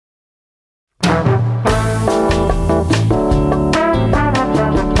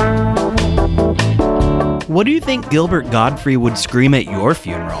what do you think Gilbert Gottfried would scream at your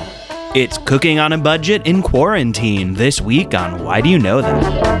funeral? It's cooking on a budget in quarantine this week on Why Do You Know That?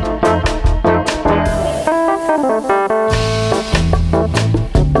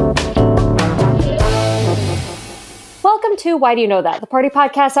 Welcome to Why Do You Know That, the party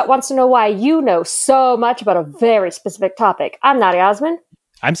podcast that wants to know why you know so much about a very specific topic. I'm Nadia Osman.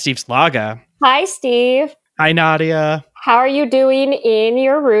 I'm Steve Slaga. Hi, Steve. Hi, Nadia. How are you doing in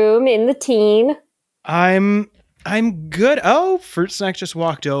your room in the teen? I'm good. Oh, Fruit Snack just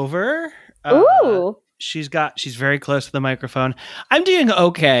walked over. Ooh. She's very close to the microphone. I'm doing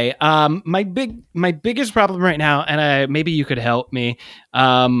okay. My biggest problem right now, and maybe you could help me.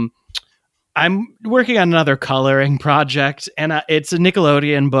 I'm working on another coloring project, and it's a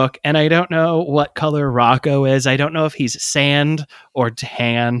Nickelodeon book, and I don't know what color Rocco is. I don't know if he's sand or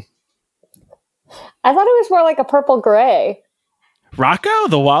tan. I thought it was more like a purple gray. Rocco,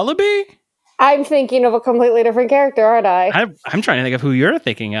 the wallaby? I'm thinking of a completely different character, aren't I? I'm trying to think of who you're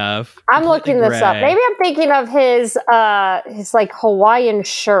thinking of. I'm looking this up. Maybe I'm thinking of his like Hawaiian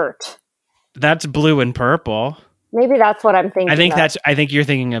shirt. That's blue and purple. Maybe that's what I'm thinking. I think you're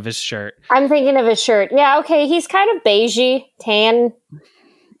thinking of his shirt. I'm thinking of his shirt. Yeah, okay. He's kind of beigey, tan.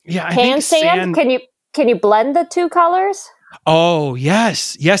 Yeah, I tan think sand. Can you blend the two colors? Oh,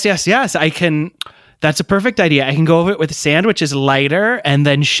 yes. I can. That's a perfect idea. I can go over it with sand, which is lighter, and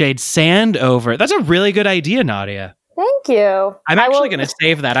then shade sand over it. That's a really good idea, Nadia. Thank you. I'm actually going to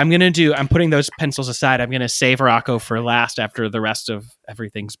save that. I'm putting those pencils aside. I'm going to save Rocco for last after the rest of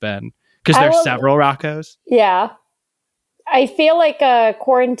everything's been. Because there's several Roccos. Yeah. I feel like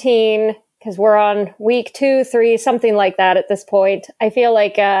quarantine, because we're on week 2, 3, something like that at this point. I feel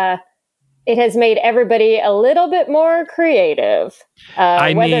like it has made everybody a little bit more creative.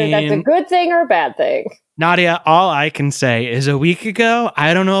 Whether that's a good thing or a bad thing. Nadia, all I can say is a week ago,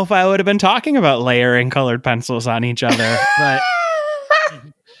 I don't know if I would have been talking about layering colored pencils on each other. But,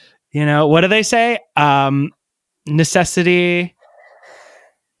 what do they say? Necessity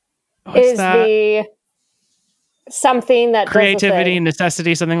is the something that creativity,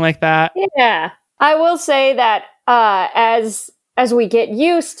 necessity, something like that. Yeah. I will say that as we get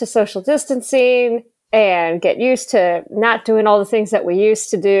used to social distancing and get used to not doing all the things that we used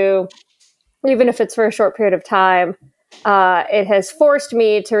to do, even if it's for a short period of time, it has forced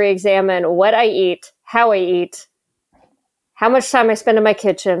me to re-examine what I eat, how I eat, how much time I spend in my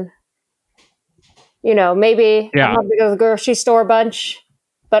kitchen. Maybe I'm going to go to the grocery store a bunch,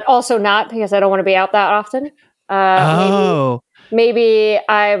 but also not because I don't want to be out that often. Maybe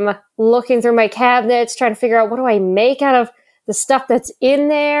I'm looking through my cabinets, trying to figure out what do I make out of the stuff that's in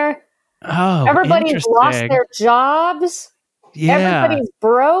there. Oh, everybody's lost their jobs. Yeah, everybody's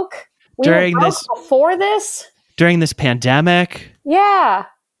broke. We were broke before this. During this pandemic. Yeah,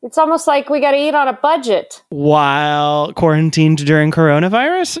 it's almost like we got to eat on a budget while quarantined during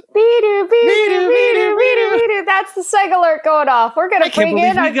coronavirus. That's the seg alert going off. We're gonna bring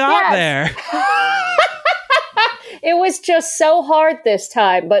in our guest. There. It was just so hard this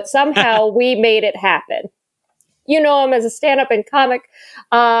time, but somehow we made it happen. You know him as a stand-up and comic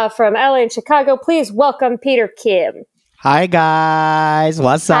from LA and Chicago. Please welcome Peter Kim. Hi, guys.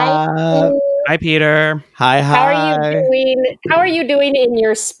 What's up? Hi, Peter. Hi. How are you doing in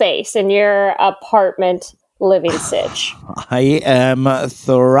your space, in your apartment living sitch? I am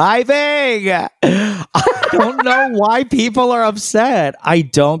thriving. I don't know why people are upset. I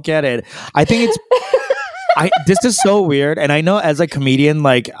don't get it. I think it's... this is so weird, and I know as a comedian,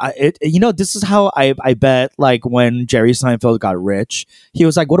 this is how I bet, like, when Jerry Seinfeld got rich, he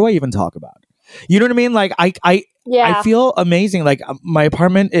was like, "What do I even talk about?" You know what I mean? Like, I feel amazing. Like, my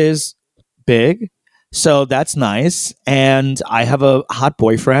apartment is big, so that's nice, and I have a hot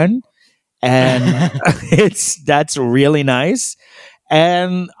boyfriend, and that's really nice.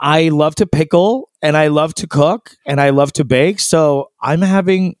 And I love to pickle, and I love to cook, and I love to bake, so I'm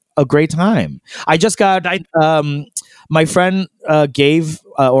having a great time. I just got my friend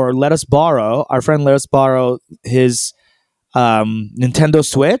let us borrow his Nintendo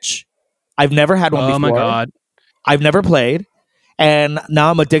Switch. I've never had one before. Oh my god. I've never played, and now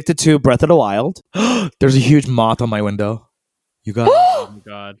I'm addicted to Breath of the Wild. There's a huge moth on my window. You got Oh my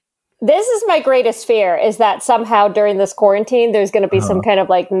god. This is my greatest fear, is that somehow during this quarantine, there's going to be some kind of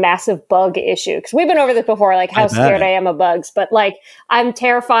like massive bug issue. Because we've been over this before, like how scared I am of bugs. But like, I'm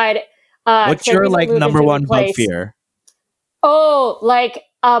terrified. What's your like number one bug fear? Oh, like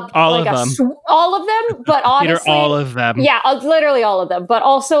all of them. All of them, but honestly, Peter, all of them. Yeah, literally all of them. But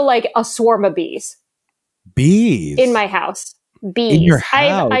also like a swarm of bees. Bees in my house. Bees in your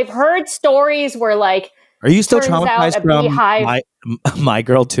house. I've heard stories where like. Are you still traumatized from My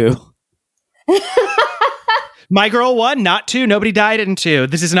Girl 2? My Girl 1, not 2. Nobody died in 2.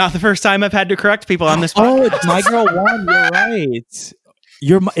 This is not the first time I've had to correct people on this. Oh, it's My Girl 1.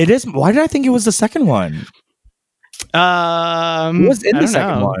 You're right. It is. Why did I think it was the second one? Who was in the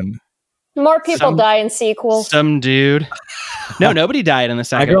second one? More people die in sequels. Some dude. No, nobody died in the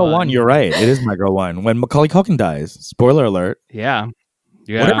second My Girl one. 1, you're right. It is My Girl 1. When Macaulay Culkin dies. Spoiler alert. Yeah.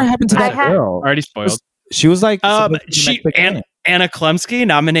 Whatever happened to that girl? Already spoiled. She was like... Anna Klumsky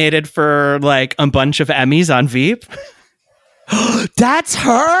nominated for like a bunch of Emmys on Veep. That's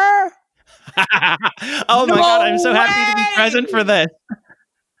her? Oh my God, I'm so happy to be present for this.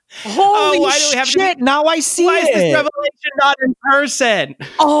 Holy why do we have shit, now I see Why it. is this revelation not in person?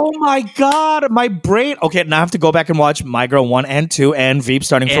 Oh my God, my brain. Okay, now I have to go back and watch My Girl 1 and 2 and Veep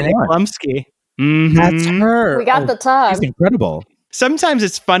starting from Anna 1. Klumsky. That's her. We got the time. She's incredible. Sometimes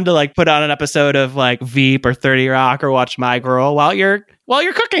it's fun to like put on an episode of like Veep or 30 Rock or watch My Girl while you're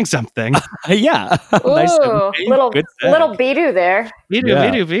cooking something. Yeah. Ooh, Nice. little Bidu there.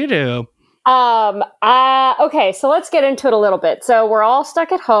 Bidu. Okay, so let's get into it a little bit. So we're all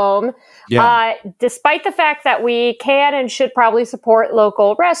stuck at home. Yeah. Despite the fact that we can and should probably support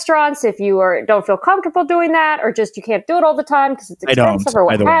local restaurants if you don't feel comfortable doing that, or just you can't do it all the time because it's expensive or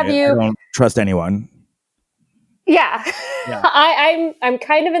what have you. I don't trust anyone. Yeah. I'm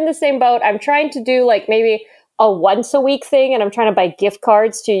kind of in the same boat. I'm trying to do like maybe a once a week thing, and I'm trying to buy gift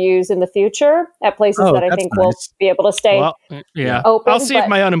cards to use in the future at places that I think will be able to stay open. I'll see if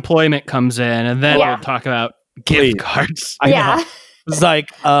my unemployment comes in, and then we'll talk about gift cards. I know. It's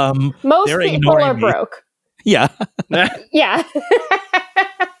like most people are broke. Yeah. Yeah.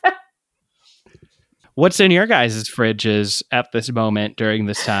 What's in your guys' fridges at this moment during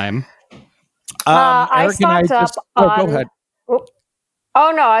this time? I stocked up on... go ahead.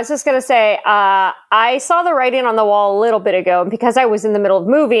 Oh, no, I was just going to say, I saw the writing on the wall a little bit ago, and because I was in the middle of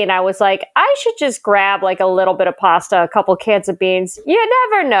the movie, and I was like, I should just grab, like, a little bit of pasta, a couple cans of beans. You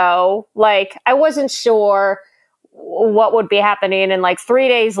never know. Like, I wasn't sure what would be happening, and, like, 3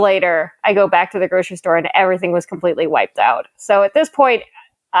 days later, I go back to the grocery store, and everything was completely wiped out. So at this point,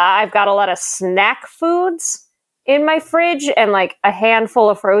 I've got a lot of snack foods in my fridge, and, like, a handful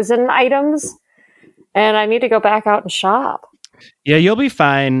of frozen items, and I need to go back out and shop. Yeah, you'll be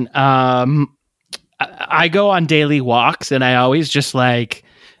fine. I go on daily walks, and I always just like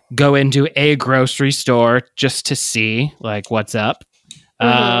go into a grocery store just to see like what's up.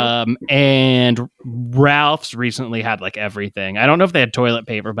 Mm-hmm. And Ralph's recently had like everything. I don't know if they had toilet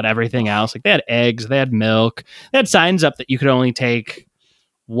paper, but everything else. Like they had eggs, they had milk, they had signs up that you could only take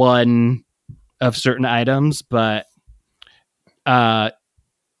one of certain items, but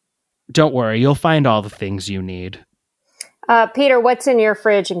don't worry, you'll find all the things you need. Peter, what's in your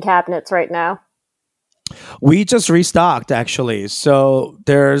fridge and cabinets right now? We just restocked, actually. So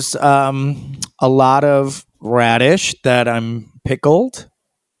there's a lot of radish that I'm pickled.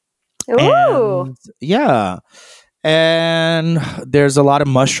 Ooh. And there's a lot of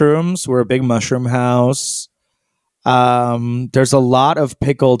mushrooms. We're a big mushroom house. There's a lot of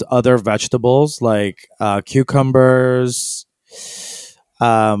pickled other vegetables like cucumbers,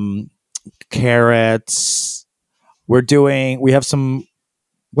 carrots. We have some,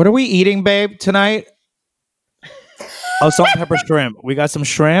 what are we eating, babe, tonight? Oh, salt and pepper shrimp. We got some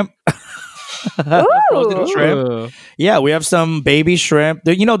shrimp. Frozen shrimp. Yeah, we have some baby shrimp.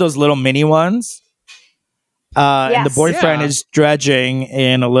 You know those little mini ones? Yes. And the boyfriend is dredging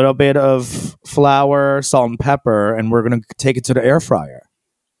in a little bit of flour, salt, and pepper, and we're going to take it to the air fryer.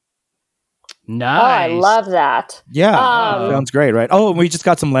 Nice. Oh, I love that. Yeah, sounds great, right? Oh, and we just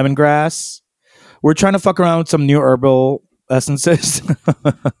got some lemongrass. We're trying to fuck around with some new herbal essences.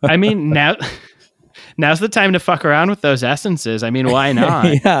 I mean, now's the time to fuck around with those essences. I mean, why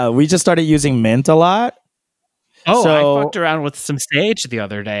not? Yeah, we just started using mint a lot. Oh, I fucked around with some sage the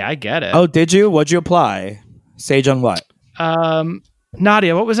other day. I get it. Oh, did you? What'd you apply? Sage on what?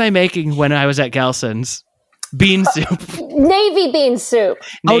 Nadia, what was I making when I was at Gelson's? Bean soup. Navy bean soup.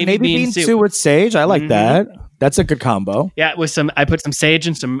 Navy bean soup with sage. I like that. That's a good combo. Yeah, I put some sage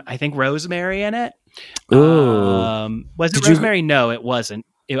and some, I think, rosemary in it. Ooh. Was it rosemary? No, it wasn't.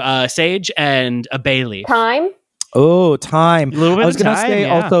 Sage and a bay leaf. Thyme? Oh, thyme. A little bit I was going to say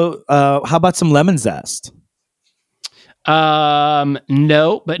also, how about some lemon zest?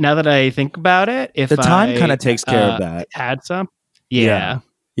 No, but now that I think about it, if the thyme kind of takes care of that. Add some. Yeah.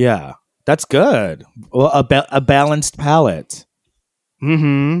 That's good. Well, a balanced palate.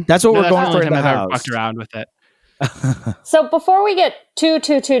 Mm-hmm. That's what we're going for in the I've house. ever fucked around with it. So before we get too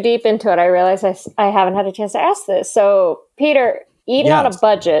deep into it, I realize I haven't had a chance to ask this. So, Peter, eating on a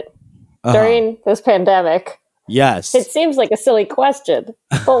budget during this pandemic, Yes. It seems like a silly question,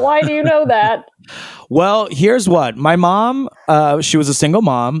 but why do you know that? Well, here's what. My mom, she was a single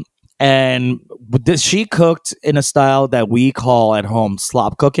mom, and she cooked in a style that we call at home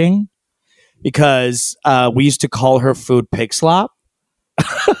slop cooking, because we used to call her food pig slop.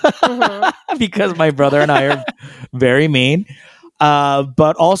 Because my brother and I are very mean.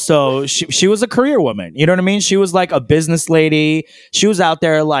 But also she was a career woman. You know what I mean? She was like a business lady. She was out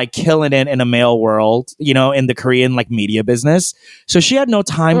there like killing it in a male world, you know, in the Korean like media business. So she had no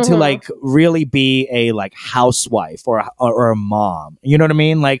time to like really be a like housewife or a mom. You know what I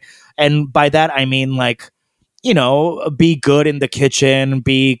mean? Like, and by that I mean like, you know, be good in the kitchen,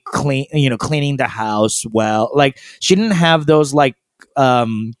 be clean, you know, cleaning the house well. Like she didn't have those like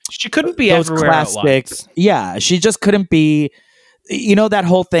she couldn't be those everywhere at classic. once. Yeah, she just couldn't be. You know that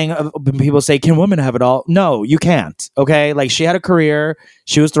whole thing of when people say, "Can women have it all?" No, you can't. Okay, like she had a career,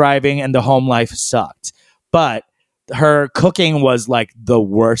 she was thriving, and the home life sucked. But her cooking was like the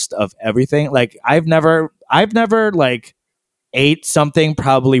worst of everything. Like I've never like ate something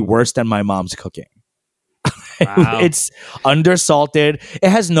probably worse than my mom's cooking. Wow. It's undersalted. It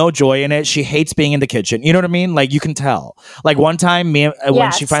has no joy in it. She hates being in the kitchen. You know what I mean? Like you can tell. Like one time,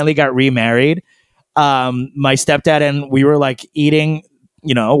 when she finally got remarried, my stepdad and we were like eating,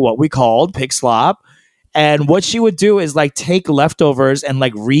 you know, what we called pig slop. And what she would do is like take leftovers and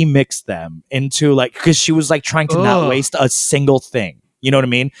like remix them into like, because she was like trying to not waste a single thing. You know what I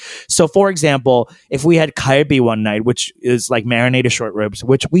mean? So for example, if we had kalbi one night, which is like marinated short ribs,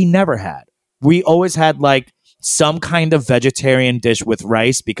 which we never had, we always had like some kind of vegetarian dish with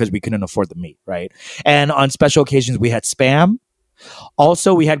rice because we couldn't afford the meat, right? And on special occasions, we had Spam.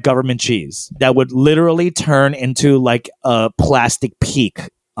 Also, we had government cheese that would literally turn into like a plastic peak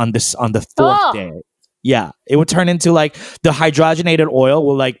on the fourth day. Yeah, it would turn into like the hydrogenated oil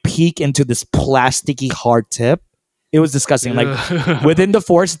will like peak into this plasticky hard tip. It was disgusting. Like within the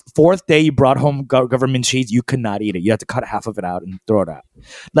fourth day you brought home government cheese, you could not eat it. You had to cut half of it out and throw it out.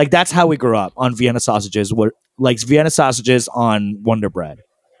 Like that's how we grew up on Vienna sausages. Like Vienna sausages on Wonder Bread.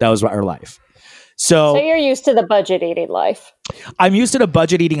 That was our life. So you're used to the budget eating life. I'm used to the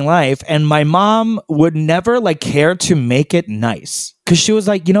budget eating life, and my mom would never like care to make it nice because she was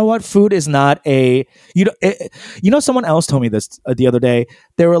like, you know what, food is not a you know. Someone else told me this the other day.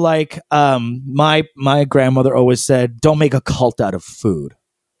 They were like, my grandmother always said, "Don't make a cult out of food,"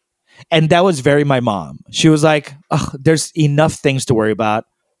 and that was very my mom. She was like, "Ugh, there's enough things to worry about.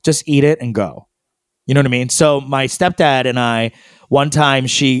 Just eat it and go." You know what I mean? So my stepdad and I, one time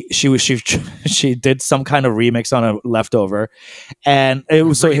she did some kind of remix on a leftover, and it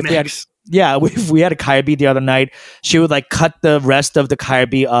was so if we had a kalbi the other night, she would like cut the rest of the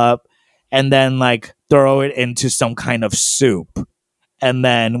kalbi up and then like throw it into some kind of soup, and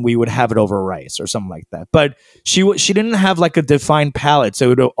then we would have it over rice or something like that. But she didn't have like a defined palate,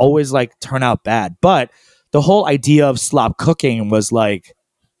 so it would always like turn out bad. But the whole idea of slop cooking was like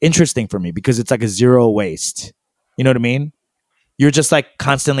interesting for me because it's like a zero waste. You know what I mean? You're just like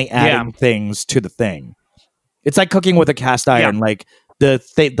constantly adding things to the thing. It's like cooking with a cast iron. Like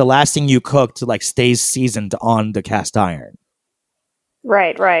the last thing you cooked like stays seasoned on the cast iron.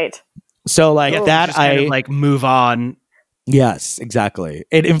 Right. So like that just kind of like move on. Yes, exactly.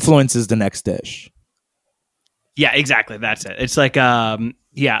 It influences the next dish. Yeah, exactly. That's it. It's like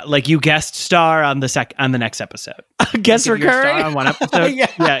like you guest star on the next episode. Guest like recurring star on one episode. yeah,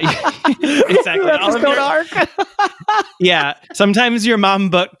 exactly. Episode arc. Yeah, sometimes your mom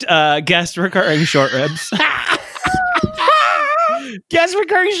booked guest recurring short ribs. Guest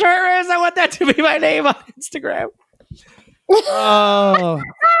recurring short ribs. I want that to be my name on Instagram. Oh,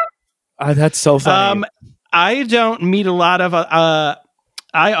 that's so funny. I don't meet a lot of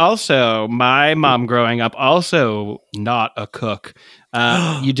my mom growing up, also not a cook.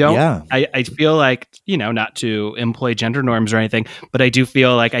 You don't, I feel like, you know, not to employ gender norms or anything, but I do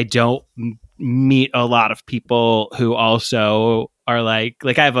feel like I don't meet a lot of people who also are like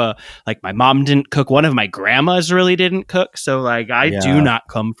I have my mom didn't cook. One of my grandmas really didn't cook. So like, I do not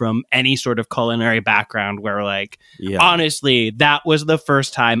come from any sort of culinary background where like, honestly, that was the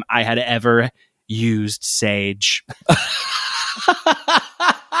first time I had ever used sage.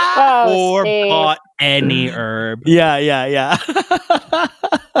 Or bought any herb. Yeah.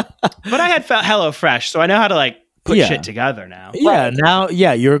 But I had HelloFresh, so I know how to like put shit together now. Yeah, now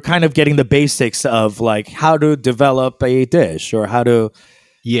you're kind of getting the basics of like how to develop a dish or how to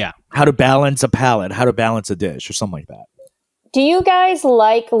balance a palate, how to balance a dish or something like that. Do you guys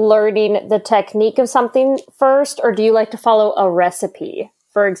like learning the technique of something first, or do you like to follow a recipe?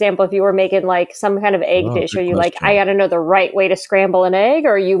 For example, if you were making like some kind of egg dish, are you like, I got to know the right way to scramble an egg?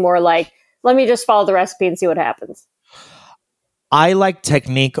 Or are you more like, let me just follow the recipe and see what happens. I like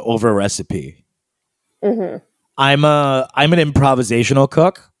technique over recipe. Mm-hmm. I'm an improvisational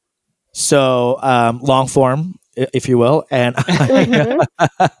cook, so long form, if you will, and I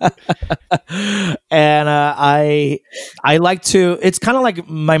like to. It's kind of like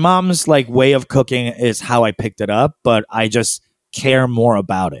my mom's like way of cooking is how I picked it up, but I just care more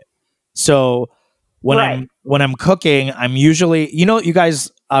about it. So when I'm cooking, I'm usually, you guys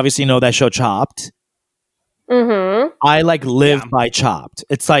obviously know that show Chopped. Mm-hmm. I like live by Chopped.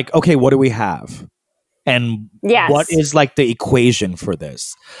 It's like, okay, what do we have? And what is like the equation for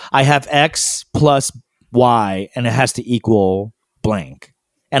this? I have X plus Y and it has to equal blank.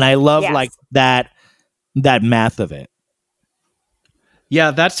 And I love like that math of it.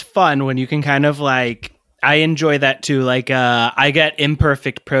 Yeah, that's fun when you can kind of like, I enjoy that too. Like, I get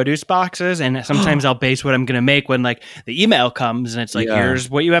imperfect produce boxes, and sometimes I'll base what I'm going to make when like the email comes and it's like, here's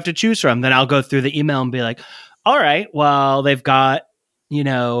what you have to choose from. Then I'll go through the email and be like, all right, well, they've got,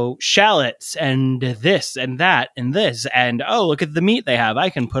 shallots and this and that and this. And, oh, look at the meat they have. I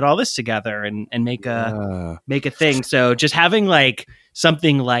can put all this together and make a thing. So just having like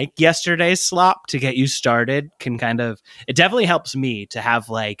something like yesterday's slop to get you started can it definitely helps me to have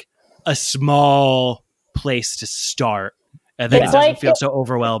like a small place to start, and then it doesn't feel so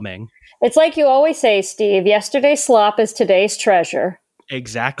overwhelming. It's like you always say, Steve, yesterday's slop is today's treasure.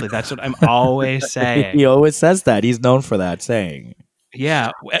 Exactly. That's what I'm always saying. He always says that. He's known for that saying.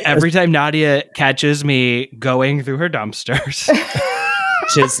 Yeah. Every time Nadia catches me going through her dumpsters.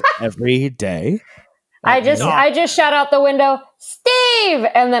 Which is every day. I just shout out the window, Steve!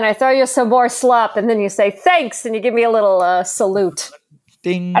 And then I throw you some more slop, and then you say thanks, and you give me a little salute.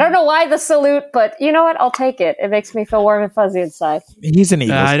 Ding. I don't know why the salute, but you know what? I'll take it. It makes me feel warm and fuzzy inside. He's an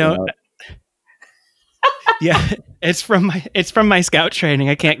Eagle I Scout. don't. Yeah, it's from my scout training.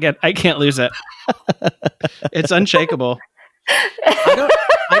 I can't lose it. It's unshakable.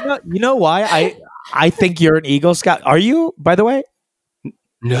 I don't. You know why? I think you're an Eagle Scout. Are you, by the way?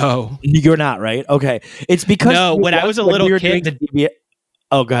 No, you're not. Right? Okay. It's because when I was a little kid.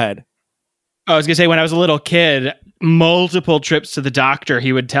 Oh, go ahead. I was gonna say when I was a little kid, multiple trips to the doctor,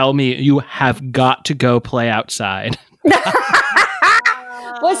 he would tell me, "You have got to go play outside."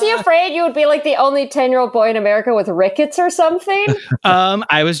 Was he afraid you would be like the only 10-year-old boy in America with rickets or something?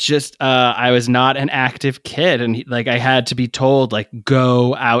 I was not an active kid, and I had to be told like,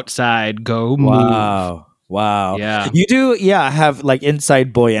 go outside, go move. Wow. Yeah. You do, have like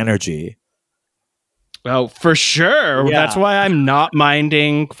inside boy energy. Oh, for sure. Yeah. That's why I'm not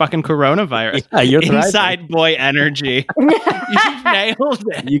minding fucking coronavirus. Yeah, you're inside boy energy. You nailed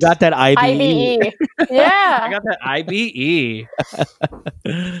it. You got that IBE. Yeah. I got that IBE.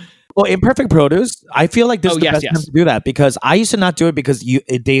 Well, imperfect produce, I feel like this is the best time to do that, because I used to not do it because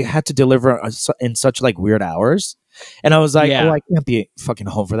they had to deliver in such like weird hours. And I was like, I can't be fucking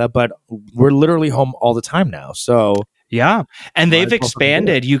home for that. But we're literally home all the time now. So yeah, and they've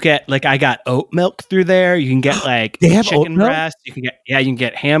expanded. You get I got oat milk through there. You can get they have chicken breast. You can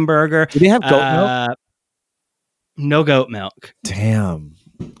get hamburger. Do they have goat milk? No goat milk. Damn.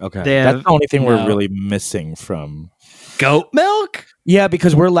 Okay, that's the only thing we're really missing from goat milk. Yeah,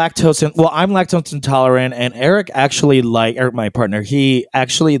 because we're I'm lactose intolerant, and Eric actually my partner, he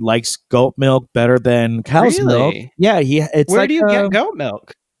actually likes goat milk better than cow's milk. Yeah, where do you get goat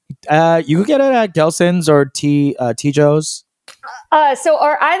milk? You could get it at Gelson's or T. Joe's. So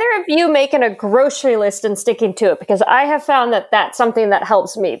are either of you making a grocery list and sticking to it? Because I have found that that's something that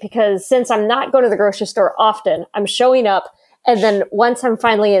helps me, because since I'm not going to the grocery store often, I'm showing up, and then once I'm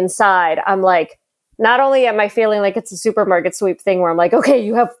finally inside, I'm like, not only am I feeling like it's a supermarket sweep thing where I'm like, okay,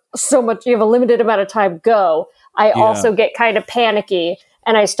 you have a limited amount of time, go. I also get kind of panicky,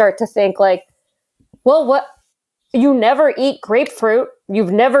 and I start to think like, well, what? You never eat grapefruit.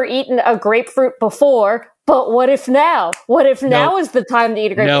 You've never eaten a grapefruit before. But what if now? What if now is the time to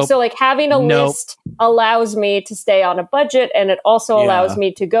eat a grapefruit? So like having a list allows me to stay on a budget, and it also allows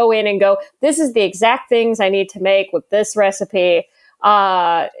me to go in and go, this is the exact things I need to make with this recipe,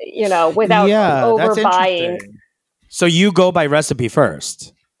 without overbuying. So you go by recipe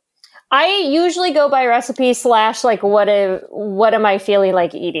first. I usually go by recipe / like what am I feeling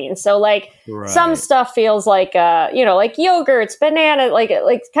like eating? So like some stuff feels like like yogurts, banana, like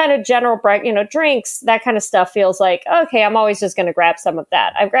kind of general drinks, that kind of stuff feels like, okay, I'm always just going to grab some of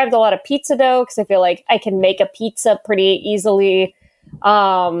that. I've grabbed a lot of pizza dough because I feel like I can make a pizza pretty easily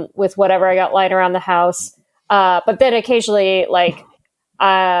with whatever I got lying around the house. But then occasionally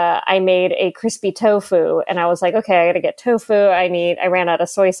I made a crispy tofu, and I was like, okay, I got to get tofu. I ran out of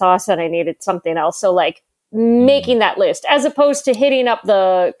soy sauce, and I needed something else. So like making that list, as opposed to hitting up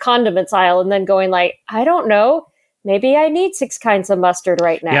the condiments aisle and then going like, I don't know, maybe I need 6 kinds of mustard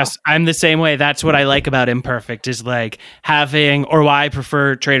right now. Yes, I'm the same way. That's what I like about Imperfect is like having, or why I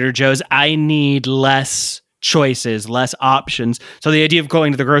prefer Trader Joe's. I need less choices, less options. So the idea of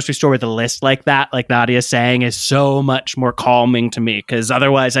going to the grocery store with a list like that, like Nadia's saying, is so much more calming to me, because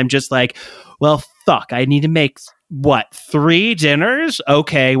otherwise I'm just like, well, fuck, I need to make 3 dinners?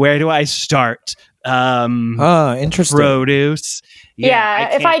 Okay, where do I start? Interesting. Produce.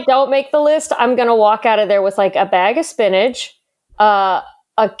 Yeah, if I don't make the list, I'm gonna walk out of there with like a bag of spinach, a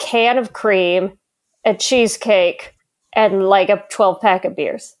can of cream, a cheesecake, and like a 12-pack of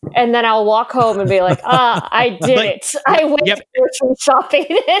beers. And then I'll walk home and be like, I did it. I went grocery shopping.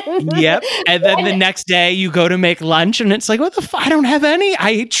 Yep. And then the next day you go to make lunch and it's like, what the fuck? I don't have any.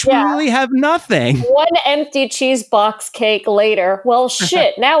 I truly have nothing. 1 empty cheese box cake later. Well,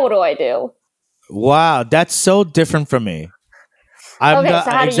 shit. Now what do I do? Wow, that's so different from me. I'm okay, so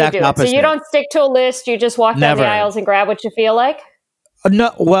how do you do it? So you don't stick to a list. You just walk down the aisles and grab what you feel like?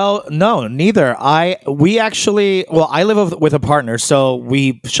 No, neither. I live with a partner, so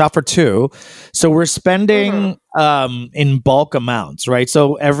we shop for 2. So we're spending in bulk amounts, right?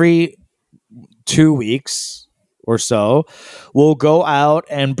 So every 2 weeks or so, we'll go out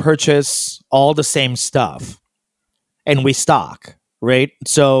and purchase all the same stuff, and we stock, right?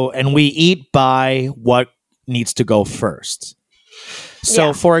 So, and we eat by what needs to go first.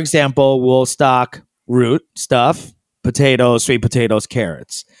 So, for example, we'll stock root stuff. Potatoes, sweet potatoes,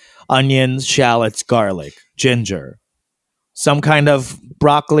 carrots, onions, shallots, garlic, ginger, some kind of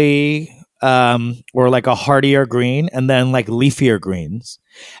broccoli, or like a heartier green, and then like leafier greens.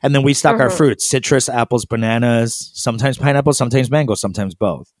 And then we stock our fruits, citrus, apples, bananas, sometimes pineapple, sometimes mango, sometimes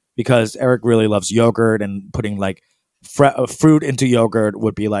both. Because Eric really loves yogurt, and putting like fruit into yogurt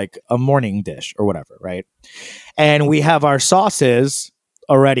would be like a morning dish or whatever, right? And we have our sauces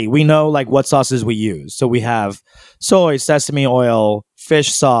already. We know like what sauces we use. So we have soy, sesame oil,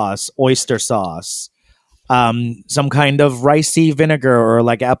 fish sauce, oyster sauce, some kind of ricey vinegar or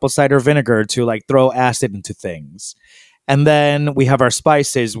like apple cider vinegar to like throw acid into things. And then we have our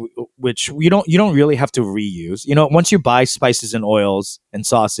spices, which you don't really have to reuse. You know, once you buy spices and oils and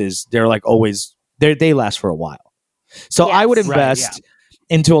sauces, they're like always they last for a while. So I would invest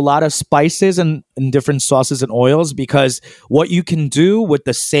into a lot of spices and different sauces and oils, because what you can do with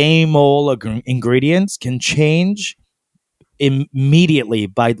the same old ingredients can change immediately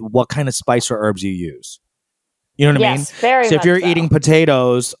by what kind of spice or herbs you use. You know what I mean? Very so if you're much eating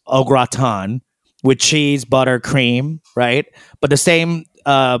potatoes au gratin with cheese, butter, cream, right? But the same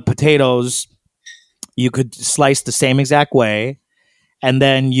potatoes, you could slice the same exact way and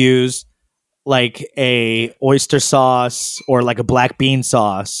then use like a oyster sauce or like a black bean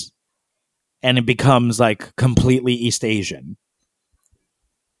sauce, and it becomes like completely East Asian.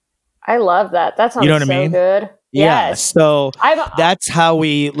 I love that. That sounds good. Yeah. Yes. So that's how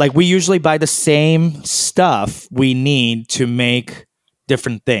we usually buy the same stuff we need to make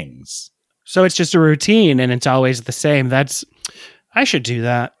different things. So it's just a routine and it's always the same. I should do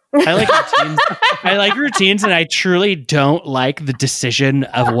that. I like routines. I like routines, and I truly don't like the decision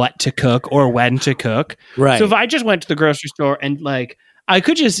of what to cook or when to cook. Right. So if I just went to the grocery store and like, I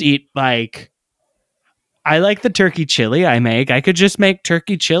could just eat like, I like the turkey chili I make. I could just make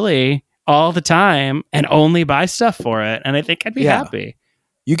turkey chili all the time and only buy stuff for it, and I think I'd be happy.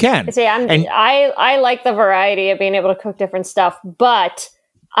 You can. See, I like the variety of being able to cook different stuff, but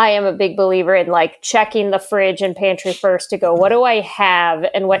I am a big believer in like checking the fridge and pantry first to go, what do I have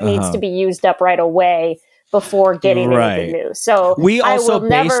and what needs to be used up right away before getting anything new. So we also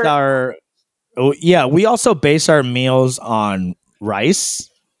base our meals on rice.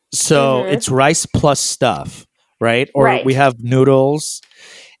 So it's rice plus stuff, right? Or we have noodles.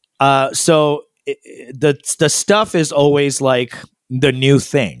 So the stuff is always like the new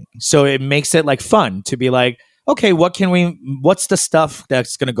thing. So it makes it like fun to be like, okay, what's the stuff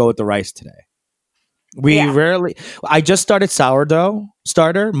that's going to go with the rice today? I just started sourdough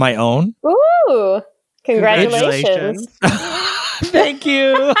starter, my own. Ooh, congratulations. Thank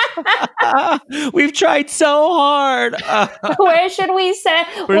you. We've tried so hard. Where should we say?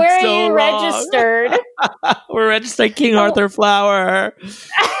 Where are you registered? We're registered King Arthur Flour.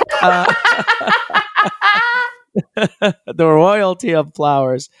 The royalty of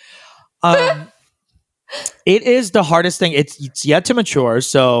flowers. It is the hardest thing. It's yet to mature,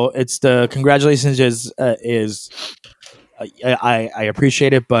 so it's the congratulations I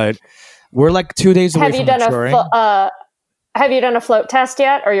appreciate it, but we're like 2 days away from maturing. Have you done a float test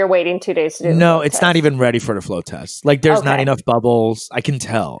yet, or you're waiting 2 days to do? No, it's not even ready for the float test. Like, there's not enough bubbles. I can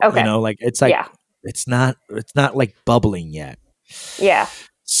tell. You know, like it's like It's not like bubbling yet. Yeah.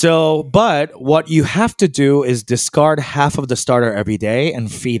 So, but what you have to do is discard half of the starter every day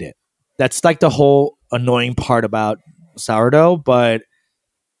and feed it. That's like the whole annoying part about sourdough, but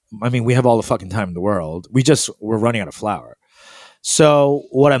I mean, we have all the fucking time in the world. We're running out of flour. So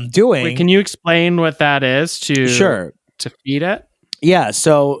what I'm doing... Wait, can you explain what that is to feed it? Yeah,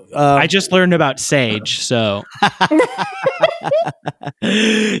 so... I just learned about sage, so...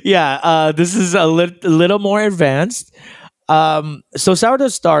 Yeah, this is a little more advanced. So sourdough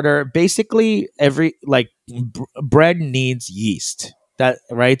starter, basically bread needs yeast. That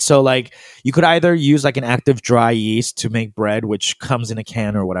right? So like you could either use like an active dry yeast to make bread, which comes in a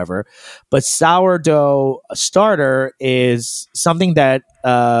can or whatever. But sourdough starter is something that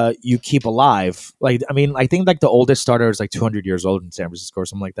you keep alive. Like I mean, I think like the oldest starter is like 200 years old in San Francisco or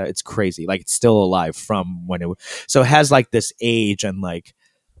something like that. It's crazy. Like it's still alive from when so it has like this age and like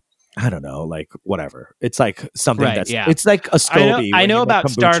I don't know, like whatever. It's like something it's like a SCOBY. I know about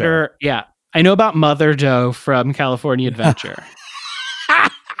kombucha. starter. Yeah. I know about mother dough from California Adventure.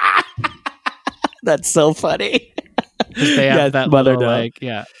 That's so funny. They have that mother little, dough. like,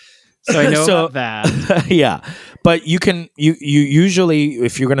 yeah. So I know about that. Yeah. But you usually,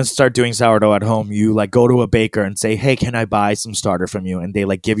 if you're going to start doing sourdough at home, you like go to a baker and say, hey, can I buy some starter from you? And they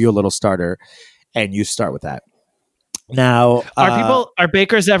like give you a little starter and you start with that. Now, are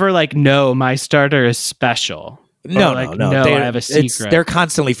bakers ever like, no, my starter is special? No, like, no. I have a secret. They're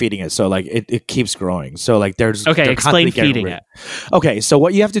constantly feeding it, so like it keeps growing. So like they're explain feeding it. Okay, so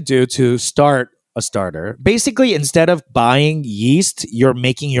what you have to do to start a starter, basically, instead of buying yeast, you're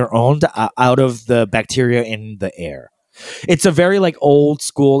making your own out of the bacteria in the air. It's a very like old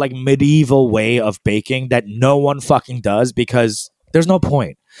school, like medieval way of baking that no one fucking does because there's no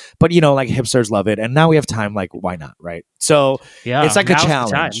point. But like hipsters love it, and now we have time. Like, why not, right? So yeah, it's like a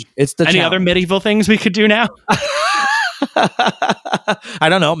challenge. It's the any challenge. other medieval things we could do now? I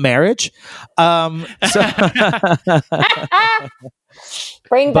don't know, marriage.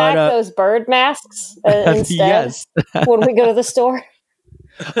 Bring back those bird masks instead. Yes. When we go to the store.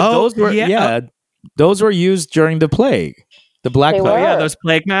 Those were used during the plague, the Black Plague. Yeah, those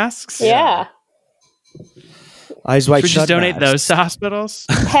plague masks. Yeah. Eyes wide shut. Should just donate masks. those to hospitals.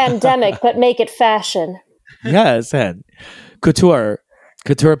 Pandemic, but make it fashion. Yes, and couture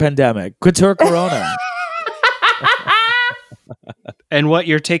pandemic, couture corona. And what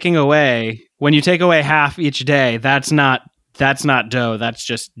you're taking away, when you take away half each day, that's not dough. That's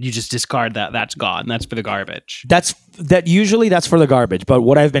just, you just discard that. That's gone. That's for the garbage. Usually that's for the garbage. But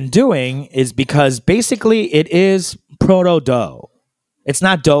what I've been doing is because basically it is proto dough. It's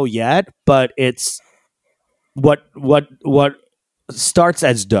not dough yet, but it's what starts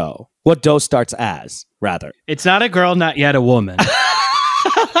as dough. What dough starts as, rather. It's not a girl, not yet a woman.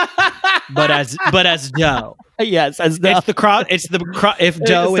 but as dough. Yes, as dough. If dough is the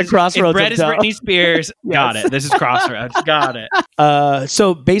crossroads, if bread is Britney Spears, got it. This is crossroads. Got it.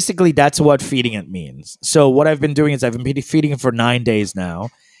 So basically that's what feeding it means. So what I've been doing is I've been feeding it for 9 days now.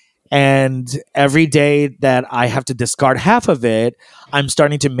 And every day that I have to discard half of it, I'm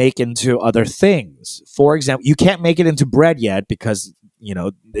starting to make into other things. For example, you can't make it into bread yet because,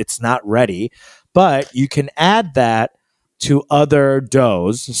 it's not ready. But you can add that to other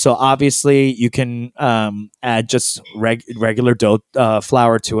doughs. So obviously you can add just regular dough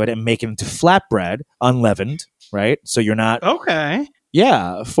flour to it and make it into flatbread, unleavened, right? So you're not... Okay.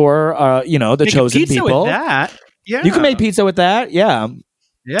 Yeah, for, the make chosen pizza people. With that. Yeah. You can make pizza with that, yeah.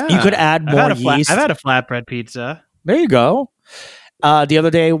 Yeah, you could add more yeast. I've had a flatbread pizza. There you go. The other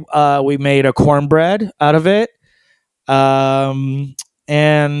day, we made a cornbread out of it.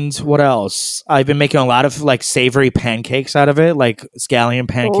 And what else? I've been making a lot of like savory pancakes out of it, like scallion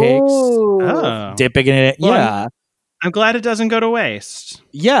pancakes. Oh. Dipping in it. Well, yeah. I'm glad it doesn't go to waste.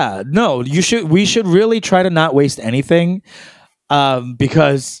 Yeah. No, we should really try to not waste anything.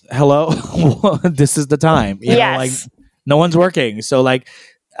 Because hello, this is the time. You know, like no one's working. So like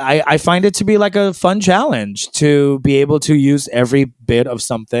I find it to be like a fun challenge to be able to use every bit of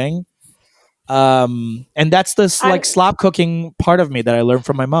something. And that's the slop cooking part of me that I learned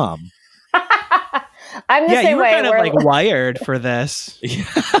from my mom. I'm the same you were way. kind of like wired for this.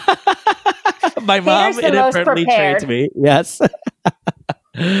 My mom inadvertently trained me. Yes.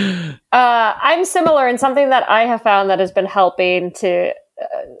 I'm similar in something that I have found that has been helping to,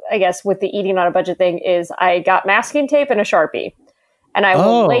 I guess, with the eating on a budget thing is I got masking tape and a Sharpie. And I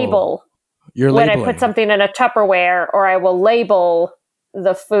will label when I put something in a Tupperware, or I will label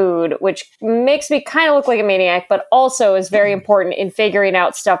the food, which makes me kind of look like a maniac, but also is very important in figuring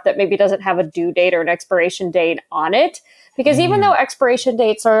out stuff that maybe doesn't have a due date or an expiration date on it. Because even though expiration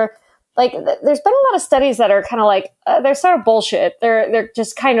dates are there's been a lot of studies that are kind of like they're sort of bullshit. They're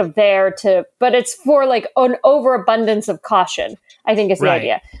just kind of there to, but it's for like an overabundance of caution, I think is the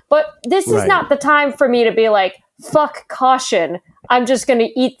idea. But this is not the time for me to be like, fuck caution. I'm just going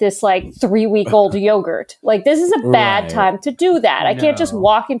to eat this like 3-week-old yogurt. Like, this is a bad time to do that. I can't just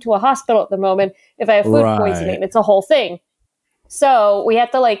walk into a hospital at the moment if I have food poisoning. It's a whole thing. So we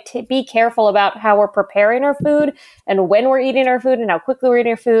have to like be careful about how we're preparing our food and when we're eating our food and how quickly we're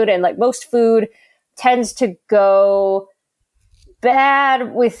eating our food. And like most food tends to go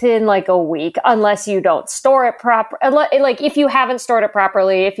bad within like a week unless you don't store it proper. Like if you haven't stored it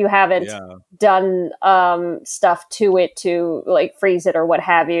properly, if you haven't done stuff to it to like freeze it or what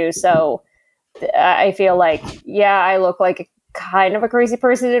have you. So I feel like, I look like a kind of a crazy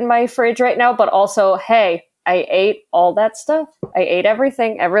person in my fridge right now, but also, hey, I ate all that stuff. I ate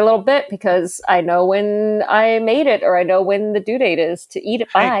everything, every little bit, because I know when I made it or I know when the due date is to eat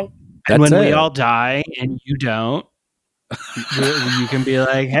it by. And when we all die and you don't, you can be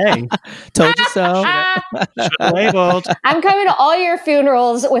like, hey, told you so. Should've labeled. I'm coming to all your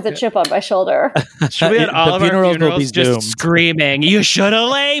funerals with a chip on my shoulder. Should we at all of our funerals will be funerals just doomed. screaming, you should have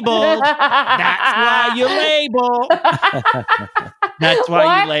labeled. That's why you label. That's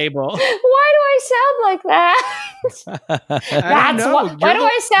why you label. Why do I sound like that? That's why. Why do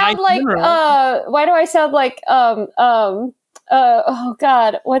I sound like? Why do I sound like? Oh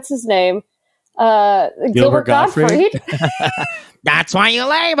God, what's his name? Gilbert Gottfried. That's why you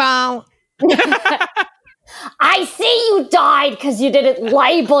label. I see you died because you didn't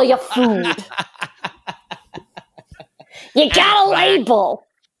label your food. You gotta label.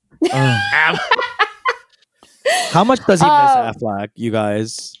 How much does he miss Affleck, you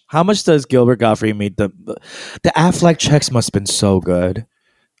guys? How much does Gilbert Gottfried meet the Affleck checks must have been so good.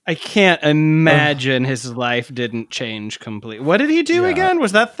 I can't imagine his life didn't change completely. What did he do again?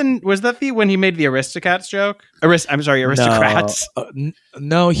 Was that the when he made the Aristocats joke? I'm sorry, Aristocrats.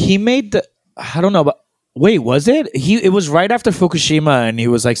 No, he made the. I don't know, but wait, was it? It was right after Fukushima, and he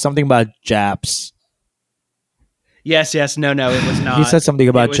was like something about Japs. Yes. No, it was not. He said something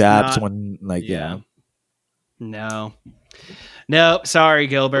about Japs not, when, like, No, sorry,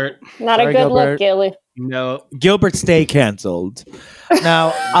 Gilbert. Not sorry, a good Gilbert. look, Gilly. No, Gilbert, stay canceled.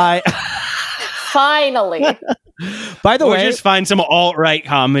 Now, Finally. By the way, just find some alt-right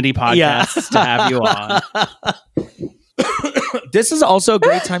comedy podcasts to have you on. This is also a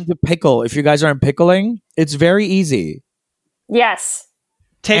great time to pickle. If you guys aren't pickling, it's very easy. Yes.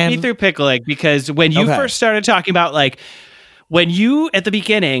 Take me through pickling, because when you first started talking about like. When you, at the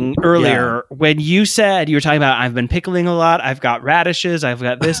beginning, earlier, when you said you were talking about, I've been pickling a lot, I've got radishes, I've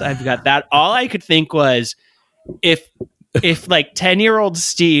got this, I've got that, all I could think was, if like 10-year-old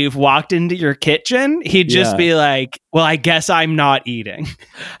Steve walked into your kitchen, he'd just be like, well, I guess I'm not eating.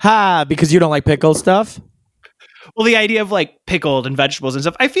 Because you don't like pickle stuff? Well, the idea of like pickled and vegetables and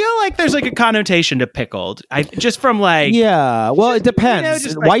stuff, I feel like there's like a connotation to pickled. Just from like... Yeah, well, it depends.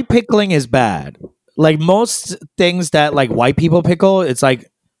 You know, white pickling is bad. Like most things that like white people pickle, it's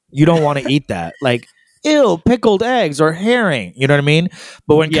like you don't want to eat that. Like, ew, pickled eggs or herring. You know what I mean?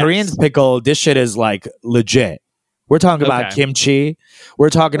 But when Koreans pickle, this shit is like legit. We're talking about kimchi. We're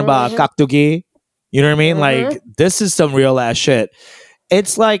talking about gakdugi. You know what I mean? Like, this is some real ass shit.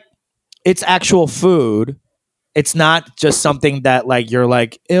 It's like, it's actual food. It's not just something that like you're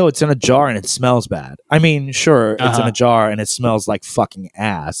like, ew, it's in a jar and it smells bad. I mean, sure, it's in a jar and it smells like fucking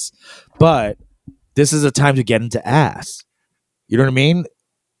ass. But this is a time to get into ass. You know what I mean?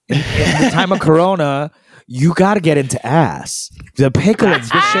 In the time of Corona, you got to get into ass. The pickling, this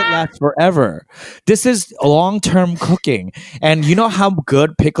shit lasts forever. This is long-term cooking. And you know how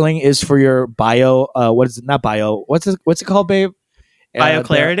good pickling is for your bio, what is it? Not bio. What's it called, babe?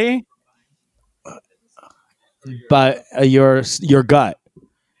 BioClarity? But your gut.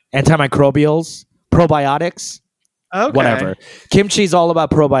 Antimicrobials, probiotics, whatever. Kimchi's all about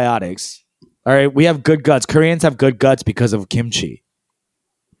probiotics. All right, we have good guts. Koreans have good guts because of kimchi.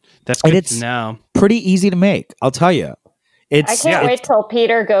 That's good to know. Pretty easy to make, I'll tell you. I can't wait till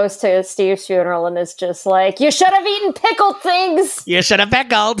Peter goes to Steve's funeral and is just like, you should have eaten pickled things. You should have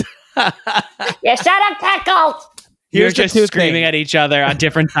pickled. You should have pickled. You're just screaming at each other on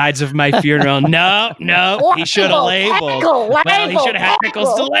different sides of my funeral. No, he should have labeled. Well, he should have had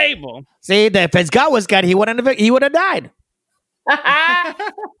pickles to label. See, if his gut was good, he would have died.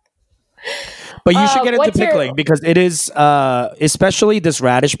 But you should get into pickling because it is, especially this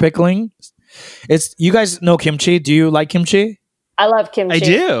radish pickling. You guys know kimchi. Do you like kimchi? I love kimchi. I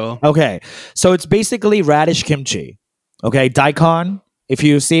do. Okay, so it's basically radish kimchi. Okay, daikon If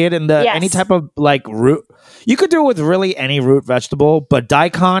you see it in the Yes. any type of like root, you could do it with really any root vegetable, but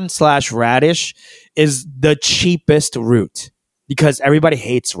daikon/radish is the cheapest root because everybody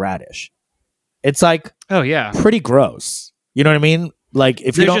hates radish. It's like Oh yeah, pretty gross. You know what I mean? Like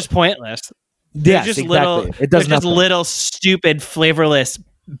if you they're don't, just pointless. yes, They're just exactly. little. It They're does just nothing. little stupid flavorless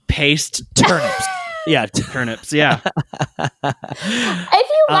paste Turnips. Yeah. turnips. Yeah. If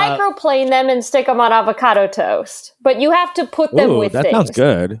you microplane them and stick them on avocado toast, but you have to put them Ooh, with that things. sounds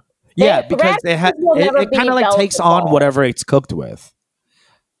good. Yeah, because radishes will never it kind be of like takes on palatable. whatever it's cooked with.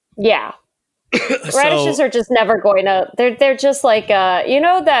 Yeah. Radishes are just never going to. They're just like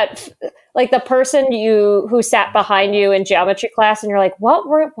like the person who sat behind you in geometry class, and you're like, what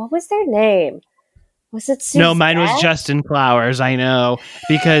was their name? Was it Suzette? No, mine was Justin Flowers. I know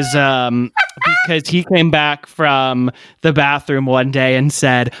because he came back from the bathroom one day and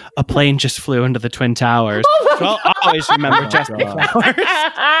said a plane just flew into the Twin Towers. So I'll always remember Justin God. Flowers.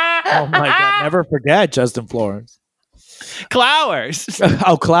 Oh my god! Never forget Justin Florence. Flowers.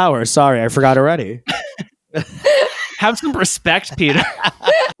 Oh, Clower. Sorry, I forgot already. Have some respect, Peter.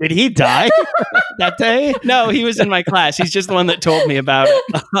 Did he die that day? No, he was in my class. He's just the one that told me about it.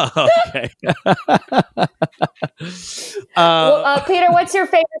 Oh, okay. Peter, what's your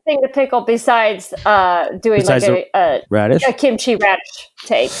favorite thing to pickle besides doing Besides like a Radish. kimchi radish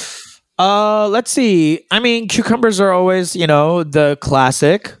take? Let's see. I mean, cucumbers are always, the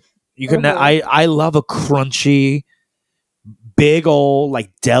classic. You can. I love a crunchy, big old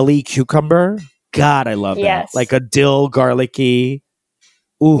like deli cucumber. God, I love that. Like a dill garlicky.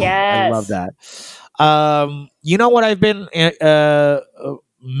 Ooh, I love that. You know what I've been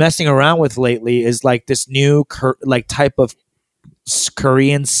messing around with lately is like this new type of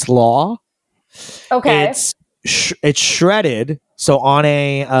Korean slaw. Okay, it's shredded. So on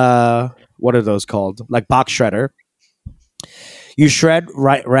a what are those called? Like box shredder. You shred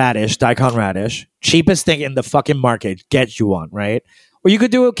radish, daikon radish, cheapest thing in the fucking market. Get you one, right? Or you could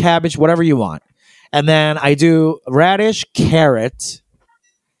do a cabbage, whatever you want. And then I do radish, carrot,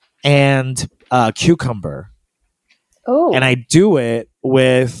 and cucumber. Oh, And I do it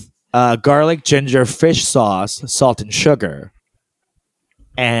with garlic, ginger, fish sauce, salt, and sugar.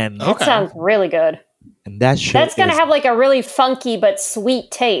 And that sounds really good. that shit That's gonna have like a really funky but sweet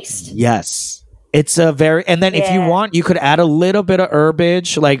taste. Yes. It's a very, and then if you want, you could add a little bit of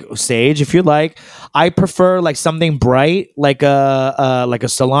herbage, like sage, if you like. I prefer like something bright, like a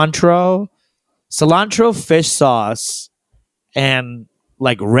cilantro, fish sauce, and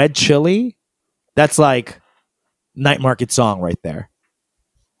like red chili. That's like night market song right there.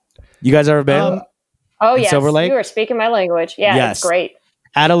 You guys ever been? Oh in yes, Silver Lake? you are speaking my language. Yeah, Yes. it's great.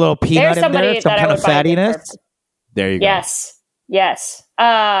 Add a little peanut in there, some that I kind of would buy a gift fattiness. for. There you go. Yes.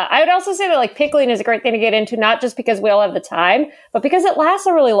 I would also say that like pickling is a great thing to get into, not just because we all have the time, but because it lasts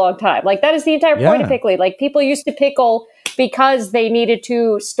a really long time. Like that is the entire point of pickling. Like people used to pickle because they needed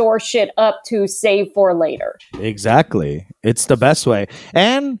to store shit up to save for later. Exactly. It's the best way.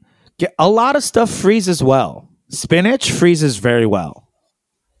 And a lot of stuff freezes well. Spinach freezes very well.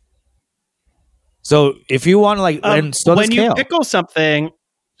 So if you want to like, and so does when you kale. pickle something,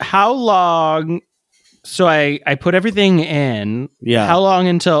 how long? So I put everything in. Yeah. How long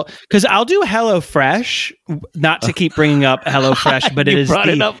until? Because I'll do HelloFresh. Not to keep bringing up HelloFresh, but it is the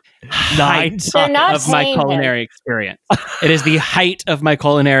height They're not of my saying him. culinary experience. It is the height of my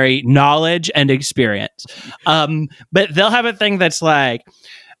culinary knowledge and experience. But they'll have a thing that's like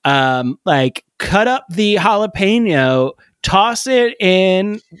cut up the jalapeno, toss it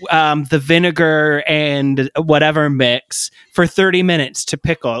in the vinegar and whatever mix for 30 minutes to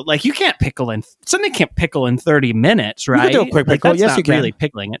pickle. Like you can't pickle something can't pickle in 30 minutes, right? You can do a quick pickle. Like, that's Yes, not you can. really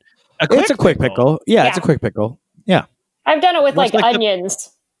pickling it. It's a quick pickle. Yeah, it's a quick pickle. Yeah. I've done it with What's like like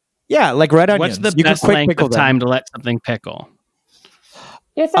onions. Yeah, like red onions. What's the You can best quick length pickle of them. time to let something pickle?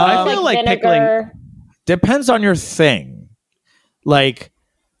 You throw I in feel like like vinegar. Depends on your thing. Like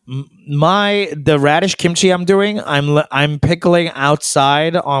the radish kimchi I'm doing, I'm pickling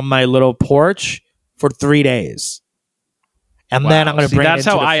outside on my little porch for 3 days. And then I'm going to bring that's it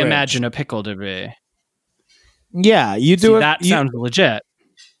into how the I fridge. imagine a pickle to be. Yeah, you do it. That sounds legit.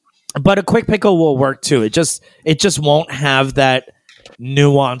 But a quick pickle will work too. It just won't have that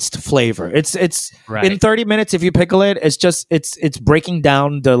nuanced flavor. It's Right. in 30 minutes if you pickle it, it's breaking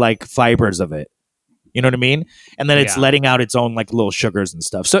down the like fibers of it. You know what I mean? And then it's letting out its own like little sugars and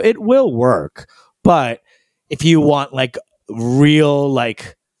stuff. So it will work. But if you want like real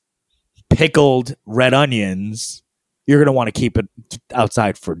like pickled red onions, you're going to want to keep it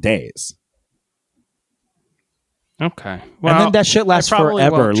outside for days. Okay. And then that shit lasts I probably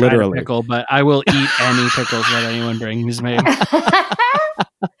forever, won't try to literally. pickle, but I will eat any pickles that anyone brings me.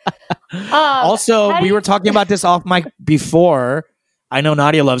 Also, we were talking about this off mic before. I know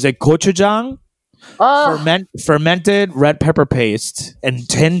Nadia loves it. Gochujang, fermented red pepper paste, and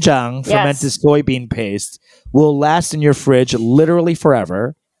doenjang, fermented soybean paste, will last in your fridge literally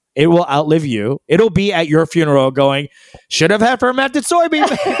forever. It will outlive you. It'll be at your funeral going, should have had fermented soybean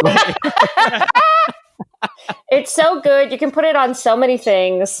paste. It's so good. You can put it on so many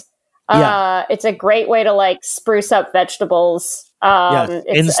things. It's a great way to like spruce up vegetables.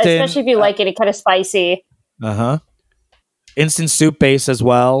 Especially if you like any kind of spicy. Instant soup base as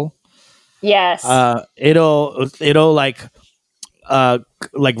well. Yes. It'll like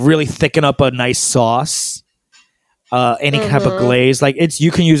really thicken up a nice sauce. Any type of glaze. Like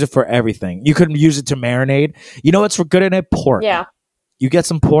you can use it for everything. You can use it to marinate. You know what's good in it? Pork. Yeah. You get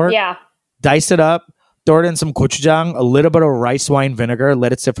some pork. Yeah. Dice it up. Throw it in some gochujang, a little bit of rice wine vinegar.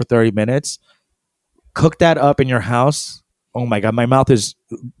 Let it sit for 30 minutes. Cook that up in your house. Oh my God,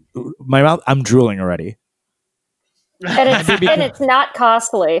 I'm drooling already. And it's not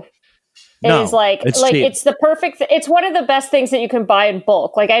costly. It's cheap. It's the perfect. It's one of the best things that you can buy in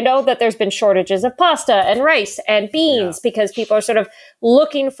bulk. Like I know that there's been shortages of pasta and rice and beans because people are sort of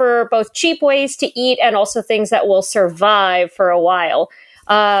looking for both cheap ways to eat and also things that will survive for a while.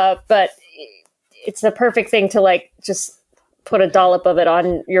 But it's the perfect thing to like just put a dollop of it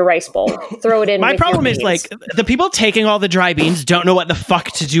on your rice bowl. Throw it in. My problem is like the people taking all the dry beans don't know what the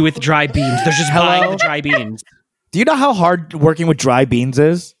fuck to do with dry beans. They're just buying the dry beans. Do you know how hard working with dry beans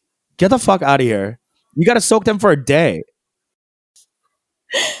is? Get the fuck out of here. You got to soak them for a day.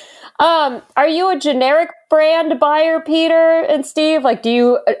 Are you a generic brand buyer, Peter and Steve? Like,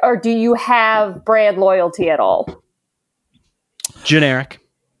 do you have brand loyalty at all? Generic.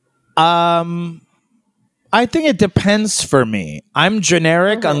 I think it depends for me. I'm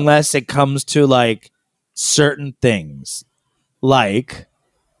generic unless it comes to like certain things like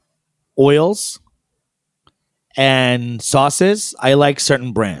oils and sauces. I like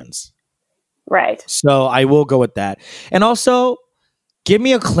certain brands. Right. So I will go with that. And also, give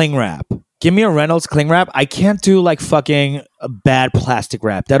me a cling wrap. Give me a Reynolds cling wrap. I can't do like fucking a bad plastic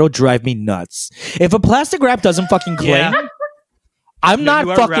wrap. That'll drive me nuts. If a plastic wrap doesn't fucking cling, I'm